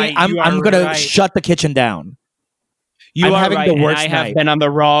gonna shut the kitchen down. I'm having the worst I night. have been on the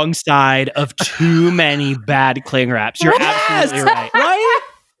wrong side of too many bad cling wraps. You're absolutely right. Right?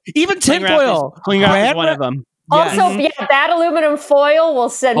 Even tinfoil. Cling wrap is one of them. Also, that aluminum foil will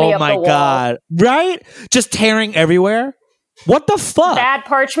send me up the wall. Oh my God. Right? Just tearing everywhere. What the fuck? Bad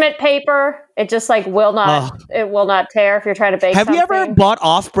parchment paper. It just like will not tear if you're trying to bake something. Have you ever bought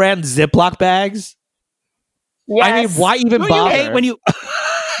off-brand Ziploc bags? Yes. I mean, why even bother? You hate when you...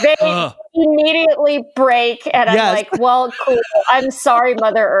 They immediately break, and I'm like, well, cool. I'm sorry,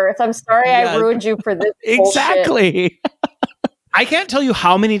 Mother Earth. I'm sorry I ruined you for this Exactly. I can't tell you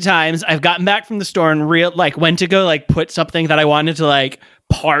how many times I've gotten back from the store and went to go like put something that I wanted to like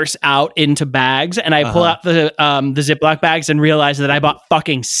parse out into bags, and I pull out the Ziploc bags and realize that I bought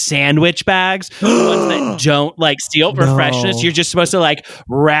fucking sandwich bags, ones that don't like seal for freshness. You're just supposed to like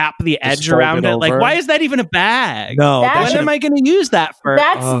wrap the edge around it. Like, why is that even a bag? No, when am I going to use that for?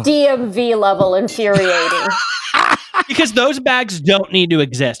 That's DMV level infuriating. Because those bags don't need to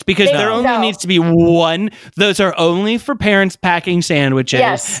exist. Because there only needs to be one. Those are only for parents packing sandwiches.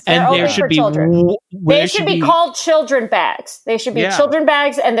 Yes, and there should be children. They should be called children bags. They should be children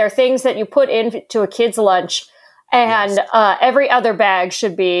bags, and they're things that you put into a kid's lunch. And every other bag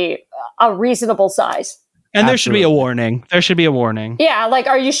should be a reasonable size. And there should be a warning. There should be a warning. Yeah, like,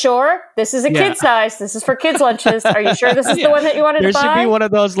 are you sure? This is a kid size. This is for kids' lunches. Are you sure this is the one that you wanted to buy? There should be one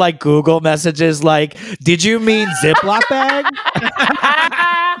of those, like, Google messages, like, did you mean Ziploc bag?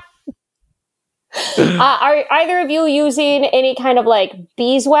 Are either of you using any kind of, like,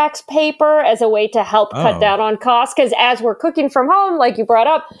 beeswax paper as a way to help cut down on costs? Because as we're cooking from home, like you brought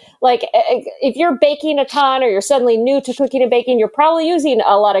up, like, if you're baking a ton or you're suddenly new to cooking and baking, you're probably using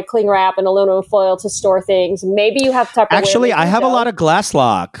a lot of cling wrap and aluminum foil to store things. Maybe you have Tupperware. Actually, I have a lot of glass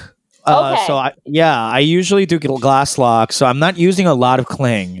lock. Okay. So I usually do glass lock, so I'm not using a lot of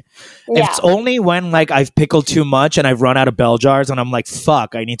cling. Yeah. It's only when like I've pickled too much and I've run out of bell jars and I'm like,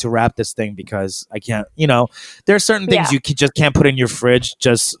 fuck, I need to wrap this thing because I can't, there are certain things you just can't put in your fridge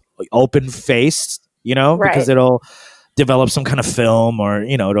just like, open faced, because it'll develop some kind of film or,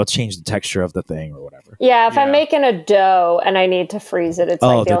 it'll change the texture of the thing or whatever. Yeah, if I'm making a dough and I need to freeze it, it's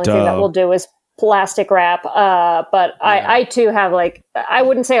like the only thing that we'll do is plastic wrap. But I too have like, I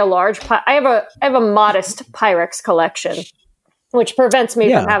wouldn't say a large, I have a modest Pyrex collection, which prevents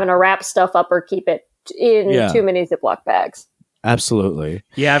me from having to wrap stuff up or keep it in too many Ziploc bags. Absolutely.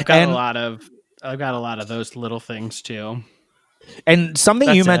 Yeah, I've got a lot of those little things too. And something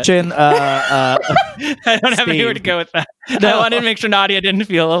That's you it. mentioned, I don't have anywhere to Steve. go with that. No. I wanted to make sure Nadia didn't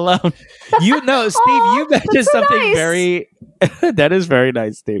feel alone. Steve, you mentioned so something nice. very. That is very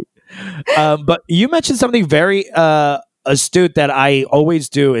nice, Steve. But you mentioned something very astute that I always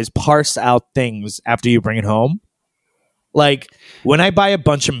do is parse out things after you bring it home. Like when I buy a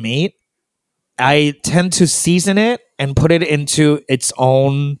bunch of meat, I tend to season it and put it into its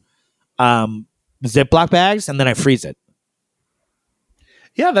own Ziploc bags, and then I freeze it.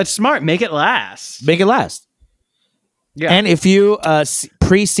 Yeah, that's smart. Make it last. Make it last. Yeah. And if you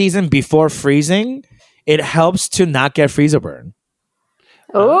pre-season before freezing, it helps to not get freezer burn.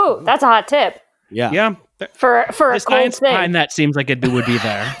 Ooh, that's a hot tip Yeah. Yeah. for a The cold science thing. behind that seems like it would be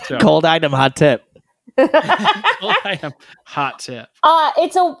there. So. Cold item, hot tip. Hot tip.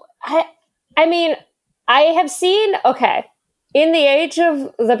 I mean, I have seen, in the age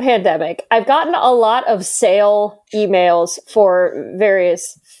of the pandemic, I've gotten a lot of sale emails for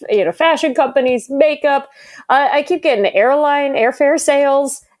various, fashion companies, makeup. I keep getting airfare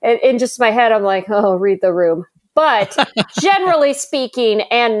sales. And in just my head, I'm like, oh, read the room. But generally speaking,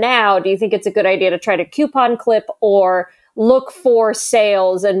 and now, do you think it's a good idea to try to coupon clip or look for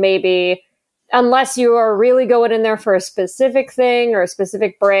sales and maybe, unless you are really going in there for a specific thing or a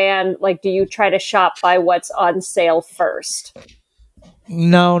specific brand, like, do you try to shop by what's on sale first?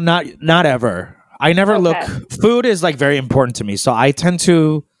 No, not ever. I never look. Food is like very important to me, so I tend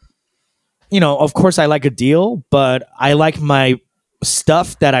to, of course, I like a deal, but I like my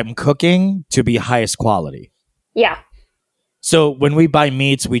stuff that I'm cooking to be highest quality. Yeah. So when we buy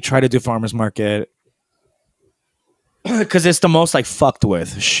meats, we try to do farmers market because it's the most like fucked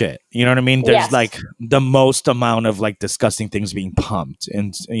with shit. You know what I mean? There's like the most amount of like disgusting things being pumped,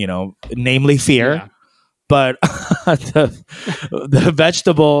 and namely fear. Yeah. But the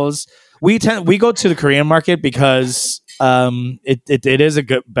vegetables, we go to the Korean market because it is a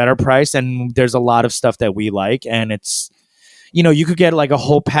better price, and there's a lot of stuff that we like, and it's you could get like a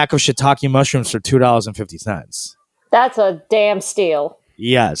whole pack of shiitake mushrooms for $2.50. That's a damn steal.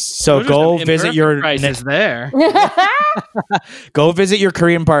 Yes, so Those are go some visit your prices there. go visit your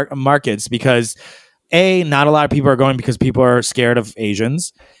Korean markets because not a lot of people are going because people are scared of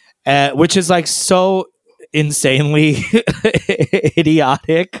Asians, which is like so insanely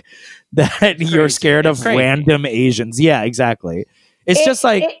idiotic that you're scared of random Asians. Yeah, exactly. It's just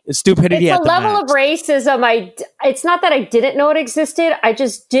like stupidity. It's at a the level max. of racism. It's not that I didn't know it existed. I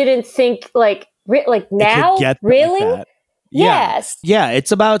just didn't think like now. Really? Like Yes. Yeah.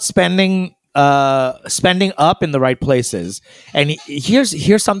 It's about spending up in the right places. And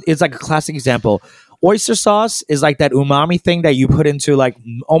here's some. It's like a classic example. Oyster sauce is like that umami thing that you put into like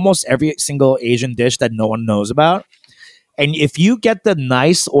almost every single Asian dish that no one knows about. And if you get the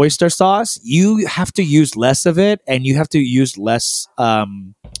nice oyster sauce, you have to use less of it, and you have to use less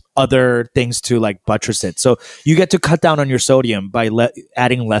other things to like buttress it. So you get to cut down on your sodium by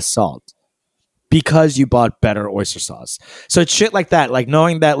adding less salt because you bought better oyster sauce. So it's shit like that, like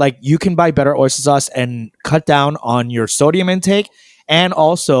knowing that like you can buy better oyster sauce and cut down on your sodium intake, and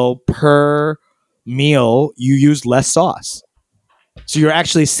also per meal you use less sauce, so you're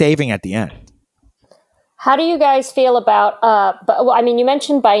actually saving at the end. How do you guys feel about you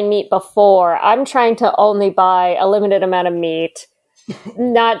mentioned buying meat before. I'm trying to only buy a limited amount of meat,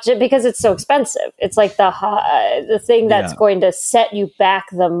 not just because it's so expensive. It's like the thing that's going to set you back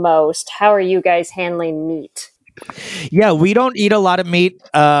the most. How are you guys handling meat? Yeah, we don't eat a lot of meat.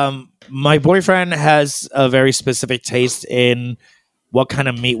 My boyfriend has a very specific taste in what kind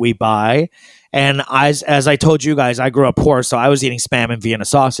of meat we buy. And as I told you guys, I grew up poor, so I was eating Spam and Vienna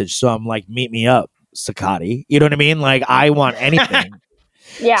sausage. So I'm like, meet me up, Sakati. You know what I mean? Like, I want anything.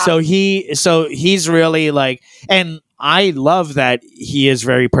 Yeah. So he's really like, and I love that he is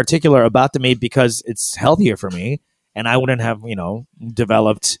very particular about the meat because it's healthier for me, and I wouldn't have,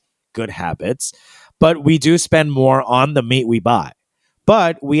 developed good habits. But we do spend more on the meat we buy.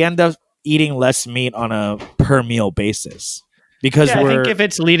 But we end up eating less meat on a per meal basis. Because I think if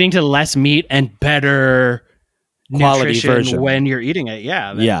it's leading to less meat and better quality nutrition version when you're eating it,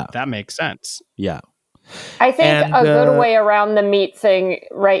 that makes sense. Yeah. I think a good way around the meat thing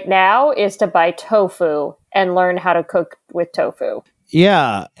right now is to buy tofu and learn how to cook with tofu.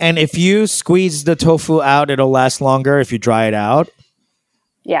 Yeah. And if you squeeze the tofu out, it'll last longer if you dry it out.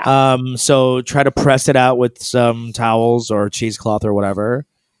 Yeah. So try to press it out with some towels or cheesecloth or whatever.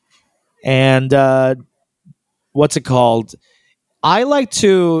 And what's it called? I like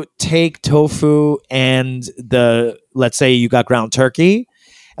to take tofu and let's say you got ground turkey,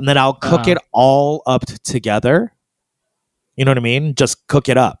 and then I'll cook it all up together. You know what I mean? Just cook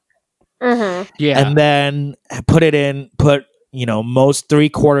it up. Yeah. And then put most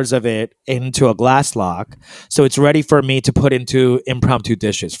 3/4 of it into a glass lock. So it's ready for me to put into impromptu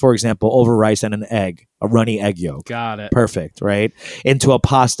dishes. For example, over rice and an egg, a runny egg yolk. Got it. Perfect, right? Into a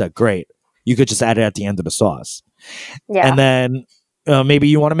pasta. Great. You could just add it at the end of the sauce. Yeah. And then maybe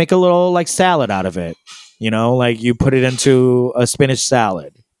you want to make a little like salad out of it. Like you put it into a spinach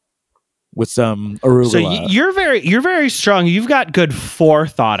salad with some arugula. So you're very strong. You've got good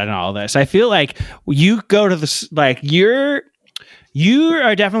forethought in all this. I feel like you go to this, like you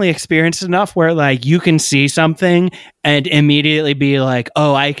are definitely experienced enough where like you can see something and immediately be like,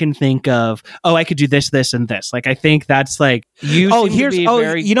 oh, I can think of, I could do this, this, and this. Like, I think that's like you.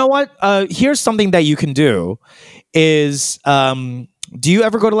 You know what? Here's something that you can do is, do you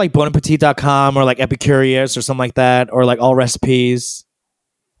ever go to like bonappetit.com or like Epicurious or something like that? Or like All Recipes?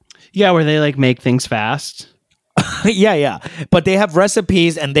 Yeah, where they like make things fast. Yeah. But they have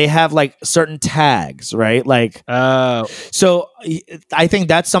recipes and they have like certain tags, right? Like, so I think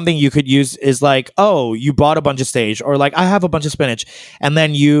that's something you could use is like, oh, you bought a bunch of sage, or like I have a bunch of spinach, and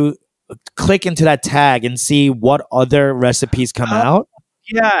then you click into that tag and see what other recipes come out.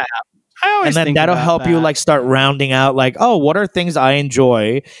 Yeah. I always and then think that'll about help that. you like start rounding out like, oh, what are things I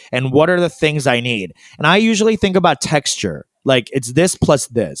enjoy and what are the things I need? And I usually think about texture. Like it's this plus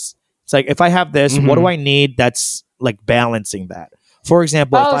this. It's like if I have this, what do I need that's like balancing that? For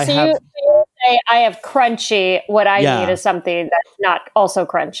example, if I have... you say I have crunchy, what I need is something that's not also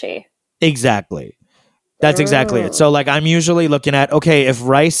crunchy. Exactly. That's exactly it. So like I'm usually looking at, okay, if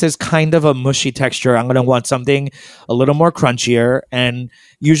rice is kind of a mushy texture, I'm going to want something a little more crunchier. And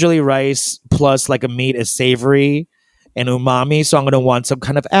usually rice plus like a meat is savory and umami. So I'm going to want some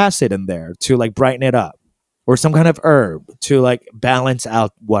kind of acid in there to like brighten it up, or some kind of herb to like balance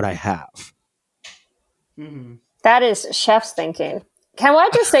out what I have. That is chef's thinking. Can I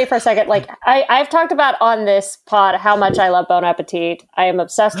just say for a second, like I've talked about on this pod how much I love Bon Appetit. I am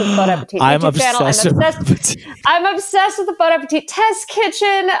obsessed with Bon Appetit YouTube channel. I'm obsessed with the Bon Appetit test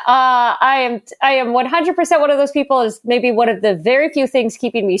kitchen. I am 100% one of those people. Is maybe one of the very few things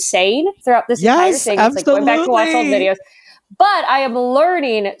keeping me sane throughout this entire thing. It's like going back to watch old videos. But I am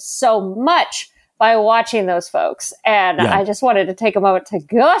learning so much by watching those folks, and I just wanted to take a moment to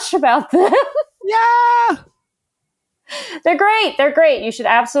gush about them. Yeah. They're great. They're great. You should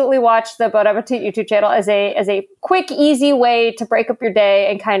absolutely watch the Bon Appetit YouTube channel as a quick, easy way to break up your day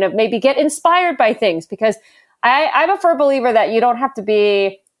and kind of maybe get inspired by things. Because I'm a firm believer that you don't have to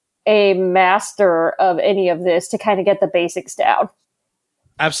be a master of any of this to kind of get the basics down.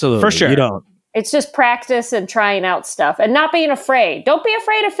 Absolutely. For sure. You don't. It's just practice and trying out stuff and not being afraid. Don't be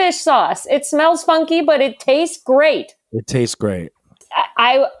afraid of fish sauce. It smells funky, but it tastes great. It tastes great.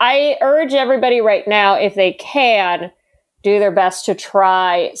 I urge everybody right now, if they can, do their best to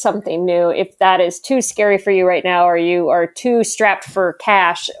try something new. If that is too scary for you right now, or you are too strapped for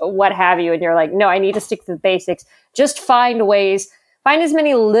cash, what have you, and you're like, no, I need to stick to the basics. Just find as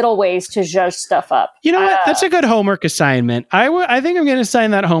many little ways to zhuzh stuff up. You know what? That's a good homework assignment. I think I'm going to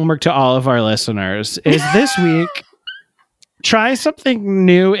assign that homework to all of our listeners. Is this week, try something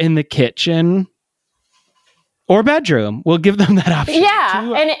new in the kitchen or bedroom. We'll give them that option.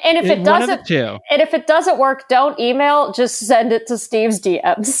 Yeah, and if it doesn't, and if it doesn't work, don't email. Just send it to Steve's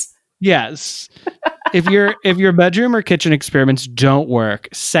DMs. Yes. if your bedroom or kitchen experiments don't work,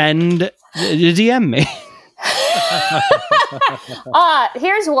 send DM me.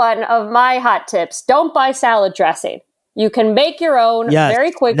 Here's one of my hot tips. Don't buy salad dressing. You can make your own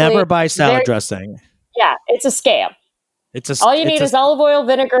very quickly. Never buy salad dressing. Yeah, it's a scam. All you need is olive oil,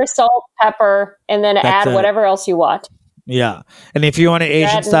 vinegar, salt, pepper, and then add whatever else you want. Yeah. And if you want an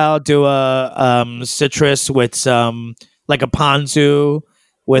Asian style, do a citrus with some, like a ponzu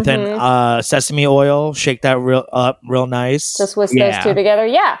with an sesame oil. Shake that real nice. Just whisk those two together.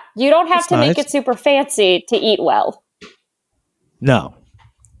 Yeah. You don't have to make it super fancy to eat well. No.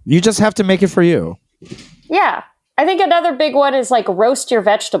 You just have to make it for you. Yeah. I think another big one is like roast your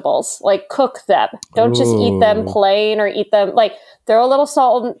vegetables, like cook them. Don't just eat them plain or eat them like throw a little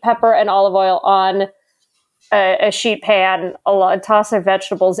salt and pepper and olive oil on a sheet pan, toss their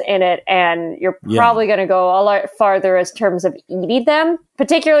vegetables in it, and you're probably going to go a lot farther as terms of eating them,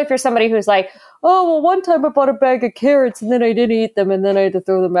 particularly if you're somebody who's like, oh, well, one time I bought a bag of carrots and then I didn't eat them and then I had to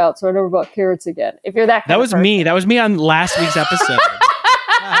throw them out, so I never bought carrots again. If you're that kind of person. Me. That was me on last week's episode.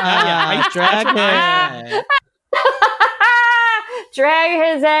 I dragged it.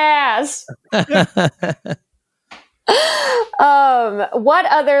 Drag his ass. What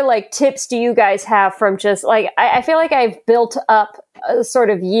other like tips do you guys have from just like I feel like I've built up sort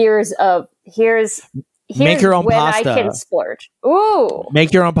of years of here's Make your own when pasta. I can splurge. Ooh.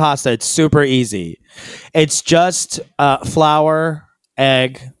 Make your own pasta. It's super easy. It's just flour,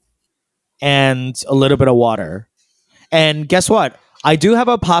 egg, and a little bit of water. And guess what? I do have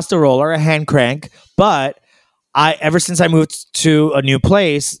a pasta roller, a hand crank, but ever since I moved to a new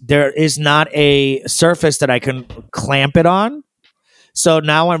place, there is not a surface that I can clamp it on. So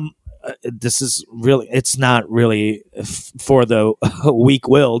now it's not really for the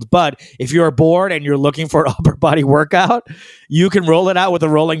weak-willed, but if you're bored and you're looking for an upper body workout, you can roll it out with a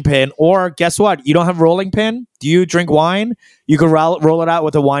rolling pin. Or guess what? You don't have a rolling pin? Do you drink wine? You can roll it out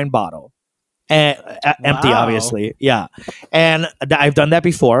with a wine bottle. And empty, Wow. obviously. Yeah. And I've done that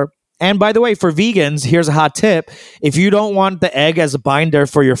before. And by the way, for vegans, here's a hot tip. If you don't want the egg as a binder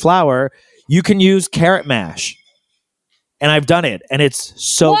for your flour, you can use carrot mash. And I've done it, and it's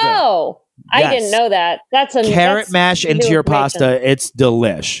so good. Whoa. I Yes. didn't know that. That's a Carrot that's mash into new your information. pasta. It's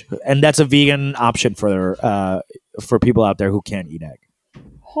delish. And that's a vegan option for people out there who can't eat egg.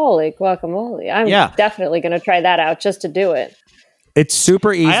 Holy guacamole. I'm Yeah. definitely going to try that out just to do it. It's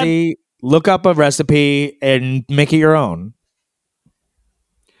super easy. Look up a recipe and make it your own.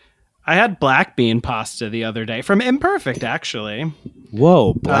 I had black bean pasta the other day from Imperfect, actually.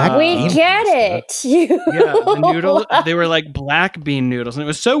 Whoa, black We bean get pasta. it. You. Yeah, the noodle, they were like black bean noodles. And it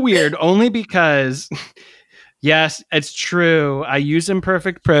was so weird only because, yes, it's true. I use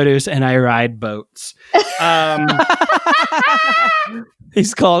Imperfect produce and I ride boats. We have to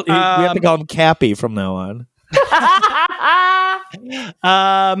Um, call him Cappy from now on.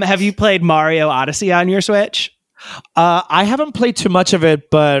 Have you played Mario Odyssey on your Switch? I haven't played too much of it,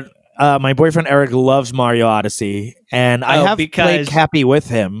 but my boyfriend Eric loves Mario Odyssey, and I Oh, have played because- Cappy with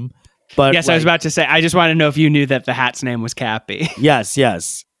him. But Yes, I was about to say, I just want to know if you knew that the hat's name was Cappy. Yes.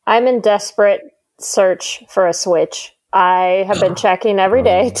 I'm in desperate search for a Switch. I have been checking every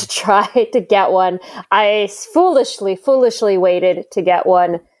day to try to get one. I foolishly waited to get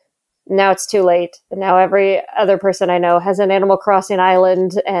one. Now it's too late. And now every other person I know has an Animal Crossing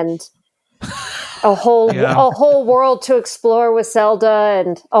island and a whole world to explore with Zelda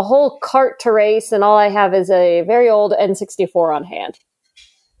and a whole cart to race. And all I have is a very old N64 on hand.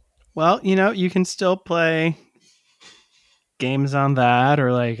 Well, you can still play games on that,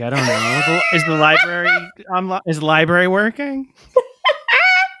 or like, I don't know. Is the library working?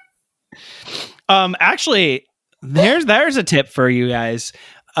 Actually, there's a tip for you guys.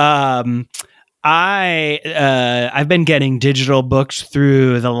 I've been getting digital books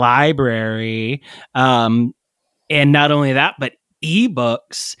through the library, and not only that, but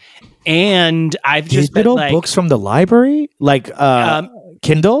ebooks. And I've just Digital been, like, books from the library, like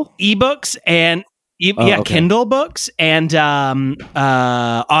Kindle. ebooks and okay. Kindle books and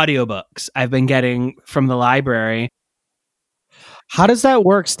audiobooks I've been getting from the library. How does that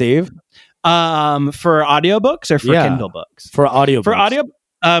work, Steve? For audiobooks or for Yeah. Kindle books? For audio. For audio,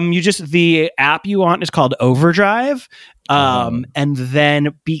 the app you want is called Overdrive. And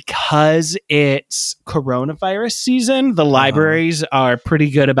then because it's coronavirus season, the libraries are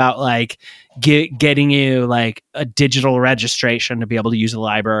pretty good about like getting you like a digital registration to be able to use the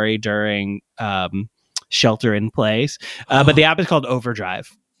library during shelter in place. But the app is called Overdrive.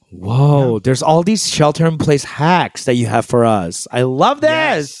 Whoa, there's all these shelter-in-place hacks that you have for us. I love this.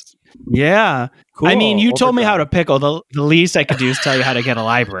 Yes. Yeah. Cool. I mean, you told me how to Overdrive. pickle. The least I could do is tell you how to get a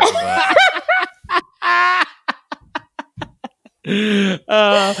library. But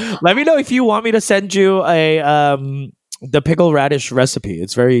Let me know if you want me to send you the pickle radish recipe.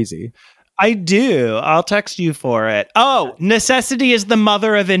 It's very easy. I do. I'll text you for it. Oh, necessity is the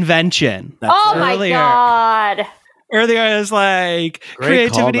mother of invention. Oh my Earlier. God. Earlier, I was like, Great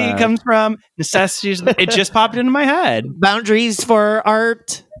creativity callback. comes from necessity. It just popped into my head. Boundaries for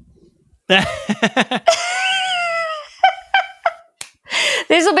art.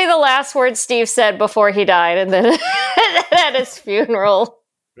 These will be the last words Steve said before he died, and then at his funeral,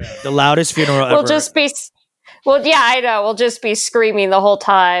 The loudest funeral ever. we'll just be. Well, yeah, I know. We'll just be screaming the whole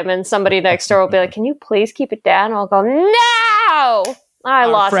time, and somebody next door will be like, "Can you please keep it down?" I'll go, "No, I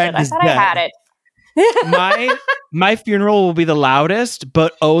lost it. friend I is thought I dead." had it." My funeral will be the loudest,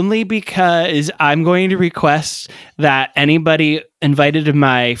 but only because I'm going to request that anybody invited to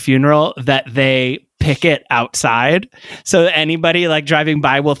my funeral that they picket outside. So that anybody like driving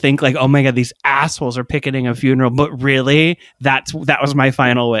by will think like, oh my God, these assholes are picketing a funeral. But really, that was my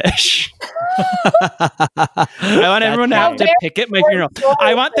final wish. I want everyone to have to picket my funeral.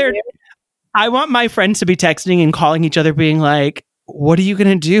 I want my friends to be texting and calling each other being like, what are you going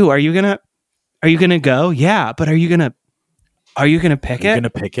to do? Are you going to go? Yeah. But are you going to Are you going to pick Are you it? gonna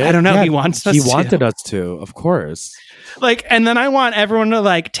pick it? I don't know. Yeah, He wants us He to. wanted us to, of course. Like, and then I want everyone to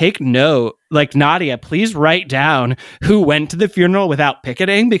like take note. Like, Nadia, please write down who went to the funeral without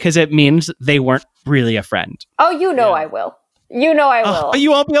picketing, because it means they weren't really a friend. Oh, you know I will. You know I will. But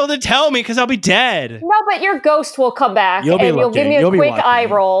you won't be able to tell me because I'll be dead. No, but your ghost will come back You'll be and you'll give looking. me a You'll be quick watching. eye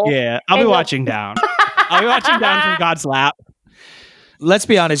roll. Yeah, I'll be And watching down. I'll be watching down from God's lap. Let's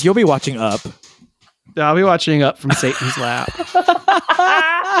be honest. You'll be watching up. I'll be watching up from Satan's lap.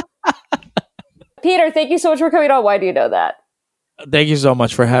 Peter, thank you so much for coming on. Why do you know that? Thank you so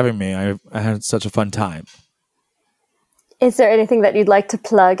much for having me. I had such a fun time. Is there anything that you'd like to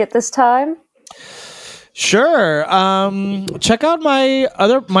plug at this time? Sure. Check out my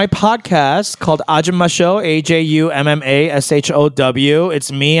podcast called Ajumma Show, AJUMMASHOW.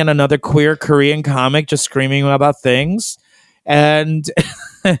 It's me and another queer Korean comic just screaming about things, and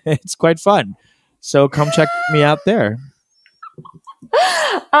it's quite fun. So come check me out there.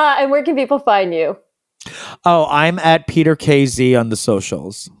 And where can people find you? Oh, I'm at Peter KZ on the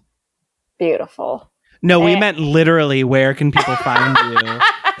socials. Beautiful. No, we meant literally. Where can people find you?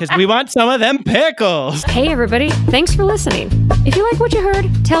 Because we want some of them pickles. Hey, everybody. Thanks for listening. If you like what you heard,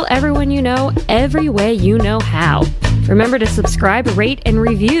 tell everyone you know every way you know how. Remember to subscribe, rate, and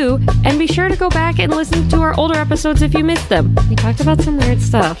review, and be sure to go back and listen to our older episodes if you missed them. We talked about some weird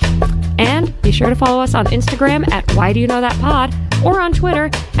stuff. And be sure to follow us on Instagram at WhyDoYouKnowThatPod or on Twitter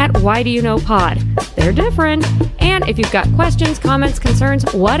at WhyDoYouKnowPod. They're different. And if you've got questions, comments, concerns,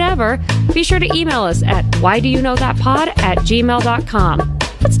 whatever, be sure to email us at WhyDoYouKnowThatPod@gmail.com.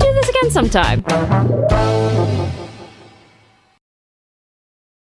 Let's do this again sometime.